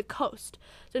on the coast,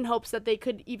 in hopes that they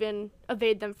could even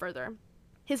evade them further.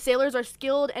 His sailors are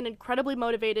skilled and incredibly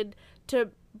motivated to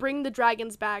bring the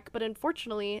dragons back, but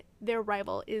unfortunately, their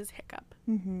rival is Hiccup.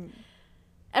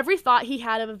 Every thought he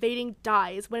had of evading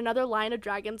dies when another line of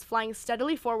dragons flying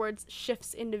steadily forwards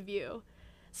shifts into view.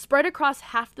 Spread across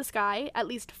half the sky, at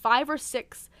least 5 or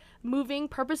 6, moving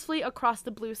purposefully across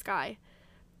the blue sky.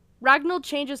 Ragnall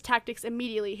changes tactics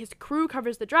immediately. His crew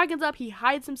covers the dragons up. He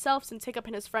hides himself since Hiccup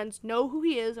and his friends know who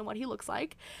he is and what he looks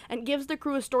like, and gives the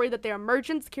crew a story that they are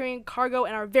merchants carrying cargo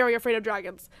and are very afraid of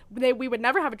dragons. We would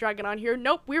never have a dragon on here.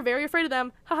 Nope, we're very afraid of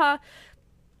them. Haha.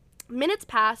 Minutes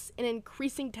pass in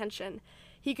increasing tension.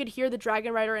 He could hear the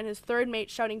dragon rider and his third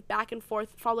mate shouting back and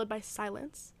forth, followed by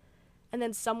silence. And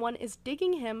then someone is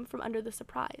digging him from under the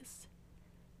surprise.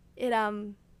 It,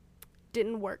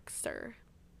 didn't work, sir.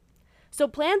 So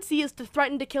plan C is to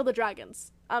threaten to kill the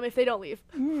dragons, if they don't leave.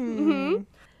 Mm-hmm.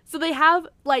 So they have,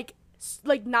 like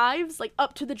knives, like,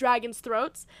 up to the dragons'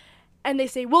 throats, and they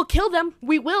say, we'll kill them,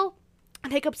 we will.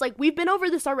 And Hiccup's like, we've been over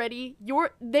this already,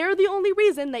 they're the only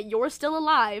reason that you're still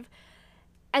alive.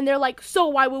 And they're like, so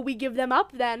why will we give them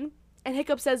up then? And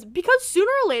Hiccup says, because sooner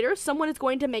or later, someone is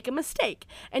going to make a mistake,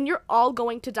 and you're all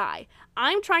going to die.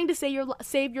 I'm trying to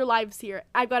save your lives here.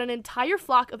 I've got an entire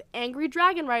flock of angry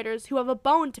dragon riders who have a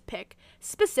bone to pick,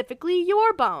 specifically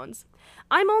your bones.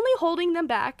 I'm only holding them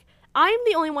back. I'm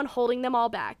the only one holding them all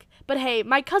back. But hey,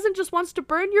 my cousin just wants to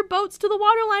burn your boats to the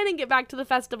waterline and get back to the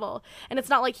festival. And it's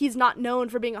not like he's not known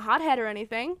for being a hothead or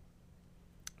anything.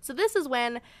 So this is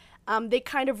when they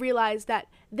kind of realize that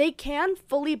they can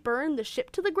fully burn the ship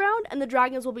to the ground and the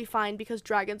dragons will be fine because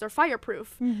dragons are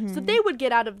fireproof. Mm-hmm. So they would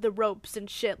get out of the ropes and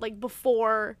shit, like,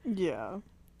 before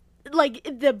like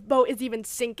the boat is even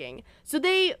sinking. So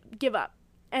they give up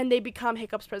and they become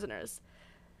Hiccup's prisoners.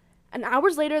 And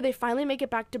hours later, they finally make it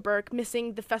back to Berk,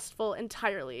 missing the festival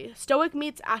entirely. Stoic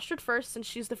meets Astrid first, since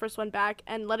she's the first one back,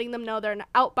 and letting them know they're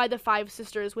out by the Five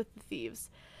Sisters with the thieves.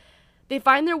 They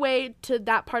find their way to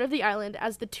that part of the island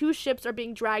as the two ships are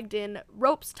being dragged in,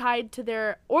 ropes tied to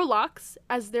their oarlocks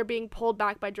as they're being pulled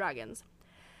back by dragons.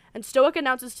 And Stoic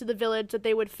announces to the village that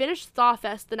they would finish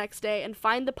Thawfest the next day and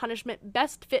find the punishment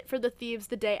best fit for the thieves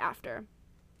the day after.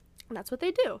 And that's what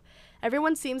they do.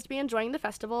 Everyone seems to be enjoying the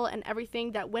festival and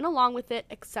everything that went along with it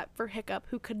except for Hiccup,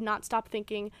 who could not stop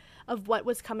thinking of what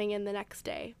was coming in the next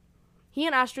day. He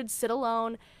and Astrid sit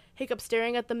alone, Hiccup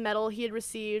staring at the medal he had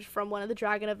received from one of the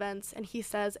dragon events, and he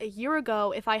says, a year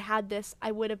ago, if I had this,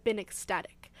 I would have been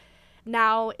ecstatic.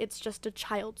 Now, it's just a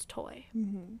child's toy.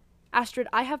 Mm-hmm. Astrid,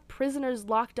 I have prisoners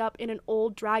locked up in an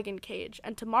old dragon cage,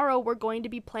 and tomorrow we're going to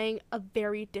be playing a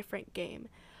very different game,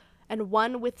 and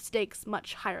one with stakes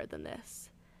much higher than this.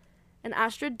 And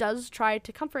Astrid does try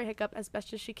to comfort Hiccup as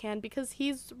best as she can, because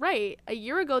he's right. A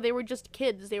year ago, they were just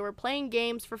kids. They were playing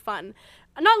games for fun.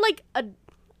 Not like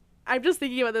I'm just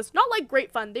thinking about this. Not like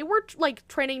great fun. They were like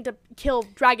training to kill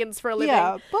dragons for a living.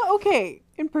 Yeah, but okay,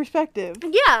 in perspective.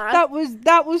 Yeah, that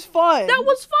was fun. That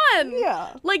was fun.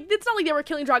 Yeah, like it's not like they were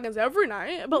killing dragons every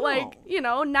night, but like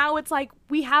now it's like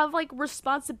we have like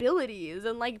responsibilities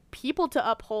and like people to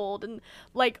uphold, and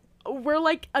like we're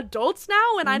like adults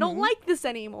now, and I don't like this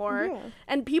anymore. Yeah.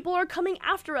 And people are coming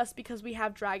after us because we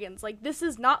have dragons. Like this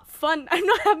is not fun. I'm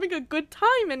not having a good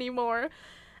time anymore.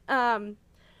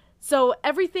 So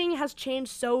everything has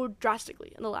changed so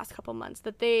drastically in the last couple months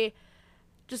that they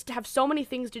just have so many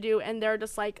things to do, and they're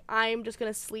just like, I'm just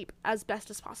going to sleep as best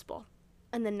as possible.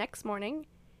 And the next morning,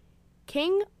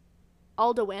 King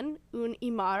Alduin Un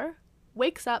Imar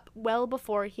wakes up well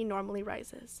before he normally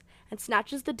rises and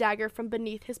snatches the dagger from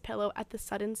beneath his pillow at the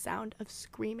sudden sound of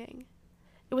screaming.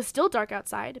 It was still dark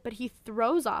outside, but he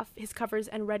throws off his covers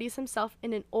and readies himself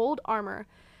in an old armor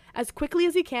as quickly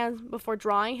as he can before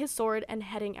drawing his sword and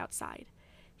heading outside.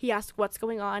 He asks what's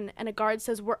going on, and a guard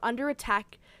says, we're under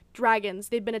attack. Dragons.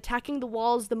 They've been attacking the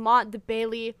walls, the moat, the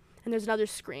bailey, and there's another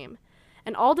scream.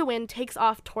 And Alduin takes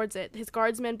off towards it, his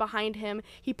guardsmen behind him.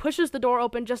 He pushes the door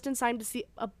open just in time to see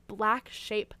a black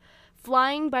shape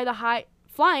flying at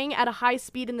a high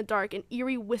speed in the dark, an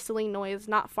eerie whistling noise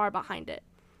not far behind it.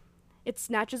 It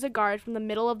snatches a guard from the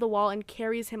middle of the wall and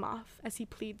carries him off as he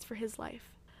pleads for his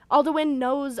life. Alduin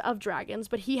knows of dragons,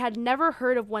 but he had never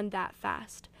heard of one that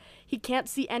fast. He can't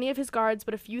see any of his guards,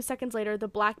 but a few seconds later, the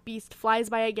black beast flies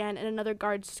by again, and another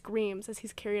guard screams as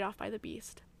he's carried off by the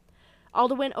beast.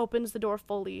 Alduin opens the door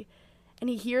fully, and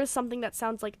he hears something that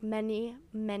sounds like many,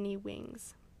 many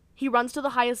wings. He runs to the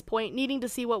highest point, needing to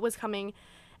see what was coming,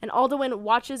 and Alduin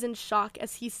watches in shock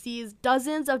as he sees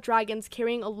dozens of dragons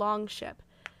carrying a long ship.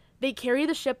 They carry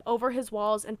the ship over his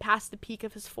walls and past the peak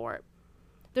of his fort.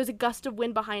 There's a gust of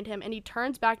wind behind him, and he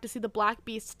turns back to see the black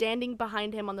beast standing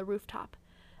behind him on the rooftop,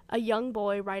 a young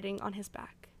boy riding on his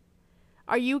back.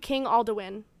 Are you King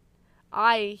Alduin?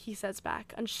 Aye, he says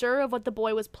back, unsure of what the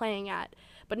boy was playing at,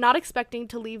 but not expecting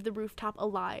to leave the rooftop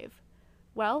alive.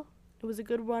 Well, it was a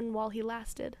good run while he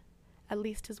lasted. At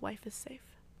least his wife is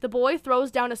safe. The boy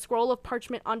throws down a scroll of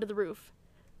parchment onto the roof.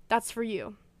 That's for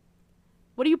you.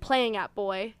 What are you playing at,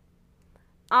 boy?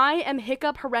 I am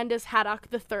Hiccup Horrendous Haddock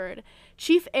III,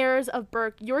 chief heirs of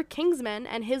Burke, your kingsman,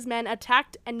 and his men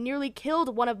attacked and nearly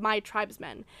killed one of my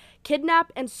tribesmen,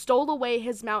 kidnapped and stole away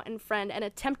his mountain friend, and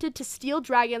attempted to steal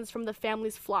dragons from the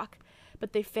family's flock,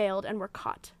 but they failed and were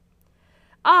caught.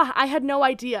 Ah, I had no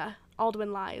idea,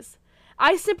 Aldwin lies.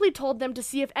 I simply told them to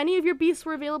see if any of your beasts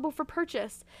were available for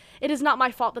purchase. It is not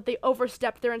my fault that they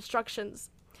overstepped their instructions.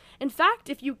 In fact,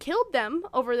 if you killed them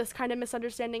over this kind of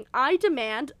misunderstanding, I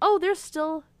demand, they're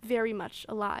still very much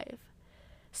alive.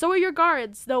 So are your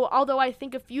guards, although I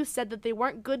think a few said that they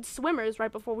weren't good swimmers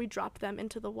right before we dropped them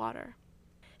into the water.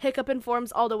 Hiccup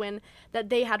informs Alduin that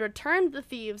they had returned the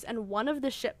thieves and one of the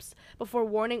ships before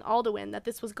warning Alduin that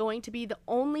this was going to be the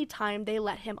only time they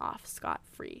let him off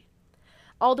scot-free.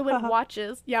 Alduin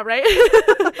watches... Yeah, right?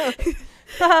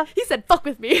 He said, fuck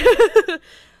with me.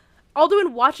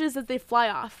 Alduin watches as they fly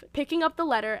off, picking up the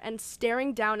letter and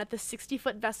staring down at the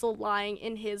 60-foot vessel lying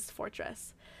in his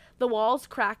fortress. The walls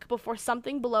crack before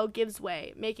something below gives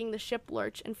way, making the ship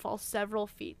lurch and fall several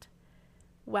feet.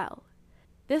 Well,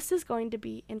 this is going to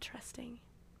be interesting.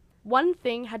 One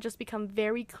thing had just become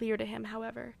very clear to him,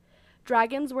 however.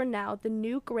 Dragons were now the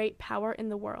new great power in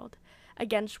the world,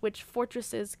 against which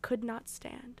fortresses could not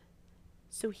stand.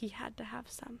 So he had to have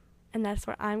some. And that's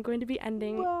where I'm going to be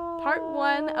ending part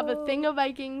 1 of A Thing of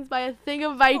Vikings by A Thing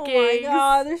of Vikings. Oh my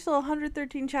god, there's still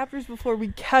 113 chapters before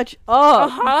we catch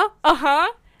up.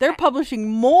 They're publishing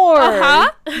more. Oh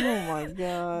my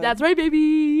god. That's right,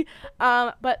 baby.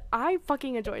 But I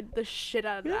fucking enjoyed the shit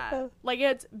out of that. Like,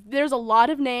 there's a lot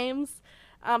of names.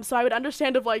 So I would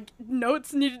understand if, like,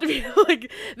 notes needed to be,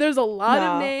 like, there's a lot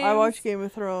of names. I watch Game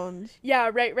of Thrones.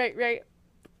 Yeah, right. The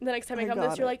next time I come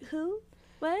this, you're like, who?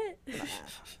 What?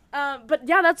 But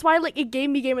yeah, that's why, like, it gave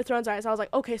me Game of Thrones eyes. I was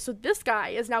like, okay, so this guy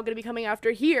is now going to be coming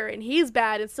after here, and he's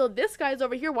bad, and still this guy's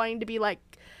over here wanting to be, like,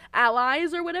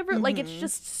 allies or whatever. Like, it's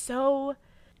just so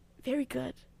very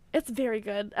good. It's very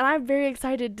good. And I'm very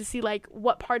excited to see, like,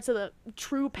 what parts of the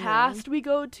true past we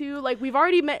go to. Like, we've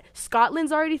already met...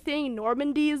 Scotland's already thing.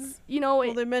 Normandy's,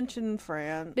 Well, they mentioned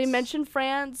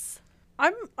France.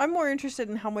 I'm more interested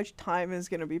in how much time is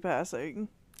going to be passing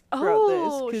throughout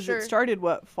this. Because it started,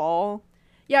 fall?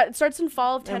 Yeah, it starts in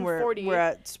fall of 1040. We're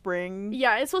at spring.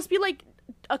 Yeah, it's supposed to be, like,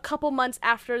 a couple months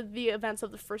after the events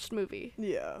of the first movie.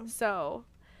 Yeah. So...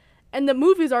 And the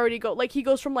movies already go, like, he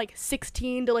goes from, like,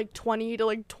 16 to, like, 20 to,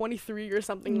 like, 23 or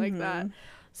something like that.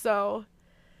 So,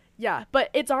 yeah. But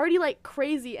it's already, like,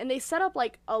 crazy. And they set up,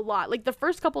 like, a lot. Like, the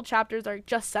first couple chapters are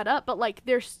just set up, but, like,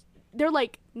 they're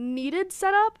like, needed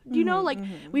setup. Do you know? Like,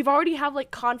 we've already have,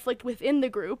 like, conflict within the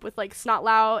group with, like,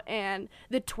 Snotlout and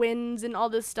the twins and all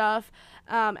this stuff.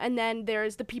 And then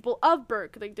there's the people of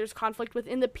Burke. Like, there's conflict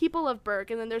within the people of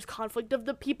Burke. And then there's conflict of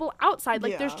the people outside.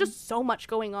 Like, there's just so much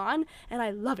going on. And I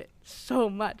love it so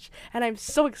much. And I'm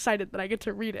so excited that I get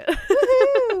to read it.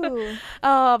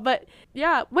 But,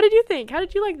 yeah. What did you think? How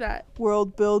did you like that?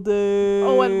 World building.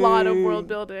 Oh, a lot of world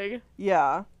building.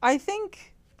 Yeah. I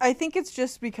think it's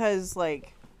just because,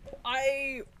 like,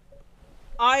 I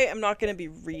am not going to be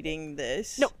reading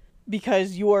this. No.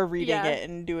 Because you're reading it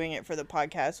and doing it for the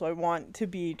podcast, so I want to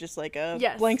be just like a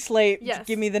blank slate. Just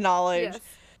give me the knowledge.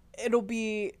 It'll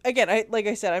be, again, like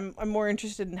I said, I'm more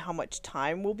interested in how much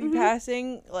time will be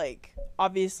passing. Like,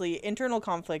 obviously, internal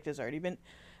conflict has already been...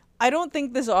 I don't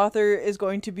think this author is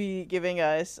going to be giving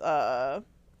us,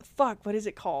 what is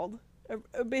it called?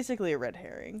 Basically a red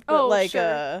herring. But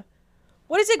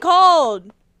what is it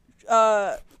called?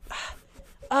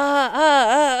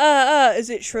 Is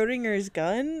it Schrodinger's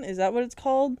gun? Is that what it's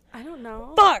called? I don't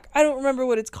know. Fuck! I don't remember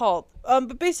what it's called.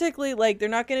 But basically, like, they're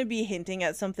not going to be hinting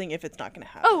at something if it's not going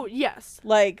to happen. Oh, yes.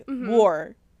 Like,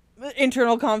 war.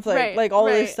 Internal conflict. Like, all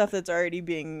this stuff that's already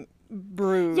being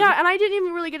brewed. Yeah, and I didn't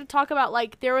even really get to talk about,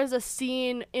 like, there was a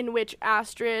scene in which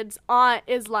Astrid's aunt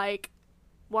is like,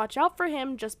 watch out for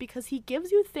him. Just because he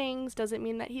gives you things doesn't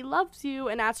mean that he loves you.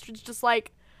 And Astrid's just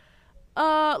like,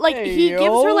 he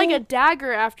gives her, like, a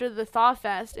dagger after the Thaw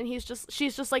Fest, and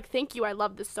she's just like, thank you, I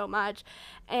love this so much.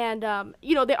 And,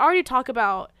 they already talk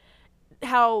about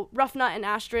how Ruffnut and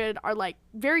Astrid are, like,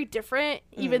 very different,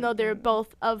 even though they're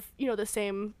both of, the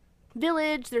same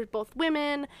village. They're both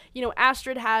women.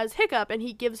 Astrid has Hiccup, and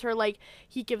he gives her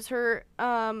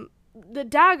the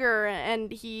dagger,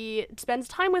 and he spends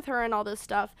time with her and all this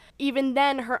stuff. Even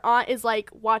then, her aunt is like,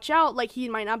 watch out, like, he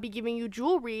might not be giving you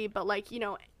jewelry, but, like,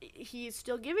 he's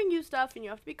still giving you stuff and you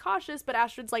have to be cautious. But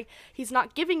Astrid's like, he's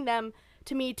not giving them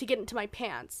to me to get into my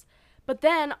pants. But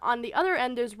then on the other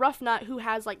end, there's Roughnut, who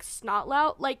has like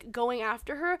Snotlout like going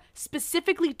after her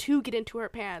specifically to get into her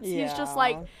pants. Yeah. He's just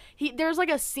like there's like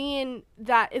a scene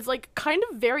that is like kind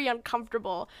of very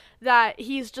uncomfortable, that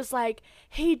he's just like,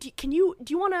 hey, do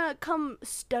you want to come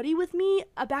study with me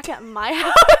back at my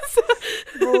house?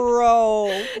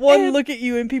 Bro, look at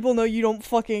you and people know you don't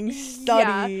fucking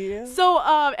study. Yeah. So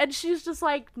and she's just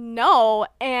like, no.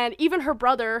 And even her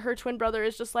twin brother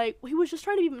is just like, well, he was just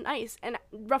trying to be nice. And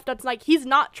Roughnut's like, he's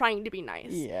not trying to be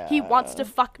nice. Yeah. He wants to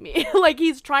fuck me. Like,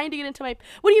 he's trying to get into my...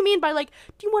 What do you mean by, like,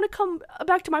 do you want to come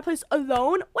back to my place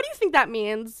alone? What do you think that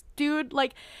means, dude?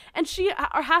 Like, and she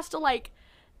has to, like...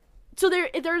 So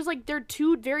there's like, they're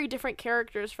two very different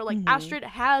characters. For like, Astrid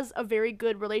has a very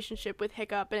good relationship with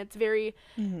Hiccup, and it's very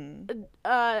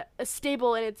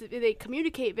stable, and they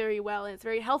communicate very well, and it's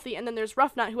very healthy. And then there's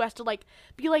Roughnut, who has to like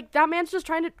be like, that man's just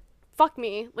trying to fuck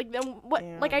me. Like, then what?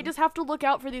 Yeah. Like, I just have to look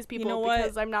out for these people,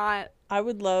 because I'm not. I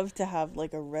would love to have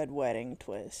like a red wedding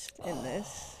twist in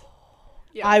this.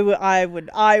 Yeah. I would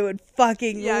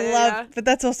fucking love, but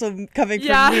that's also coming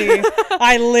from me.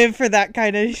 I live for that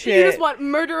kind of shit. You just want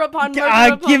murder upon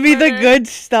murder. Give me the good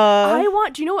stuff.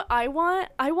 Do you know what I want?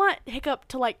 I want Hiccup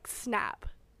to like snap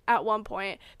at one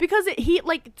point, because he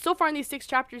like, so far in these 6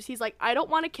 chapters, he's like, I don't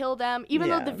want to kill them, even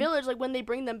though the village, like, when they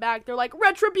bring them back, they're like,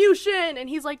 retribution, and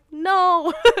he's like,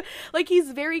 no. Like,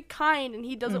 he's very kind, and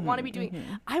he doesn't want to be doing.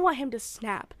 I want him to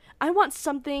snap. I want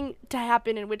something to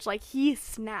happen in which, like, he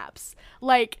snaps.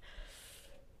 Like,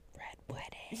 red wedding.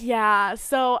 Yeah,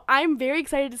 so I'm very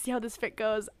excited to see how this fic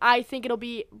goes. I think it'll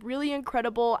be really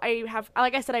incredible.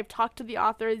 Like I said, I've talked to the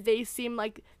author. They seem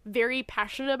like very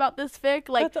passionate about this fic.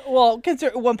 Like,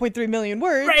 consider 1.3 million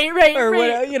words. Right. Or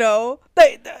whatever, you know.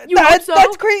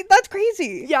 That's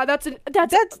crazy. Yeah, that's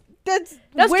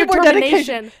way more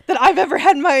dedication than I've ever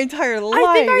had in my entire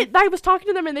life. I was talking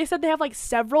to them, and they said they have like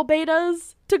several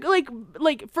betas to make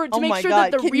sure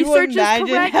that the research is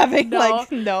correct. Having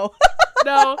no.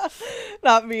 No,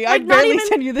 not me. Like, I'd barely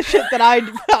send you the shit that I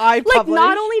publish. Like,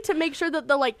 not only to make sure that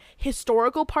the like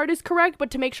historical part is correct,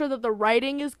 but to make sure that the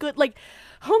writing is good. Like,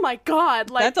 oh my god,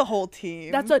 like, that's a whole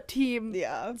team. That's a team.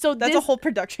 Yeah. So that's a whole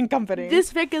production company.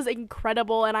 This fic is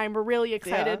incredible, and I'm really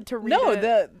excited to read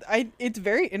it. It's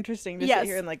very interesting to sit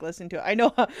here and like listen to it. I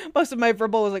know most of my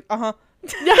verbal was like,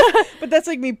 but that's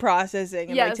like me processing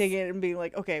and like taking it and being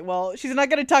like, okay, well, she's not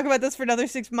going to talk about this for another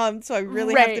 6 months, so I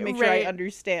really have to make sure I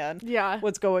understand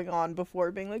what's going on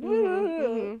before being like,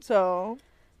 So,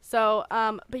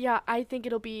 but yeah, I think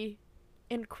it'll be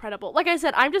incredible. Like I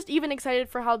said, I'm just even excited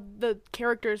for how the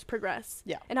characters progress.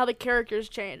 Yeah. And how the characters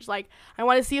change. Like, I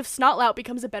want to see if Snotlout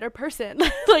becomes a better person.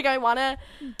 Like, I want to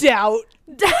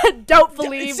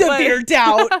doubtfully, severe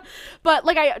doubt. But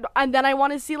like, I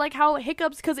want to see like how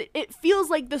Hiccups, because it feels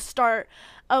like the start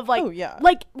of like, you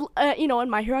know, in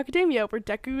My Hero Academia, where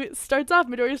Midoriya starts off,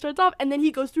 and then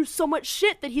he goes through so much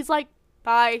shit that he's like,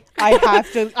 bye. I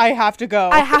have to go.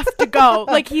 I have to go.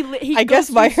 Like, he I guess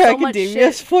My Hero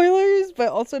Academia spoilers, but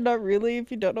also not really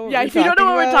if you don't know what we're talking about. Yeah, if you don't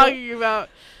know what we're talking about.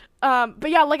 But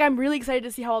yeah, like, I'm really excited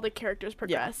to see how all the characters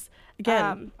progress.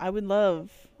 Yeah. Again, I would love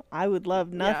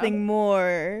nothing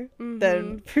more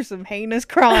than for some heinous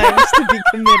crimes to be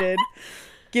committed.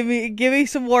 Give me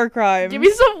some war crimes. Give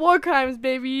me some war crimes,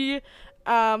 baby.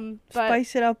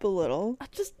 Spice it up a little.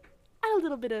 Just add a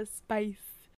little bit of spice.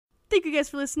 Thank you guys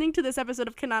for listening to this episode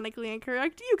of Canonically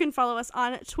Incorrect. You can follow us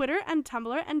on Twitter and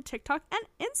Tumblr and TikTok and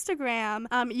Instagram.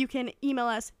 You can email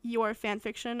us your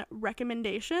fanfiction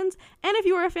recommendations. And if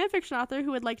you are a fanfiction author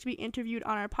who would like to be interviewed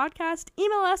on our podcast,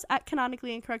 email us at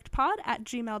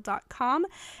canonicallyincorrectpod@gmail.com.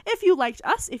 If you liked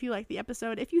us, if you liked the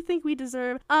episode, if you think we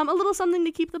deserve a little something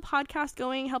to keep the podcast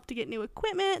going, help to get new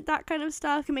equipment, that kind of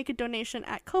stuff, you can make a donation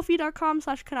at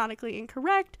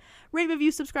ko-fi.com/canonicallyincorrect. Rate,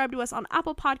 review, subscribe to us on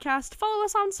Apple Podcasts, follow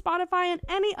us on Spotify and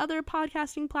any other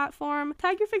podcasting platform.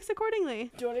 Tag your fics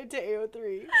accordingly. Donate to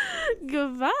AO3.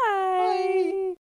 Goodbye.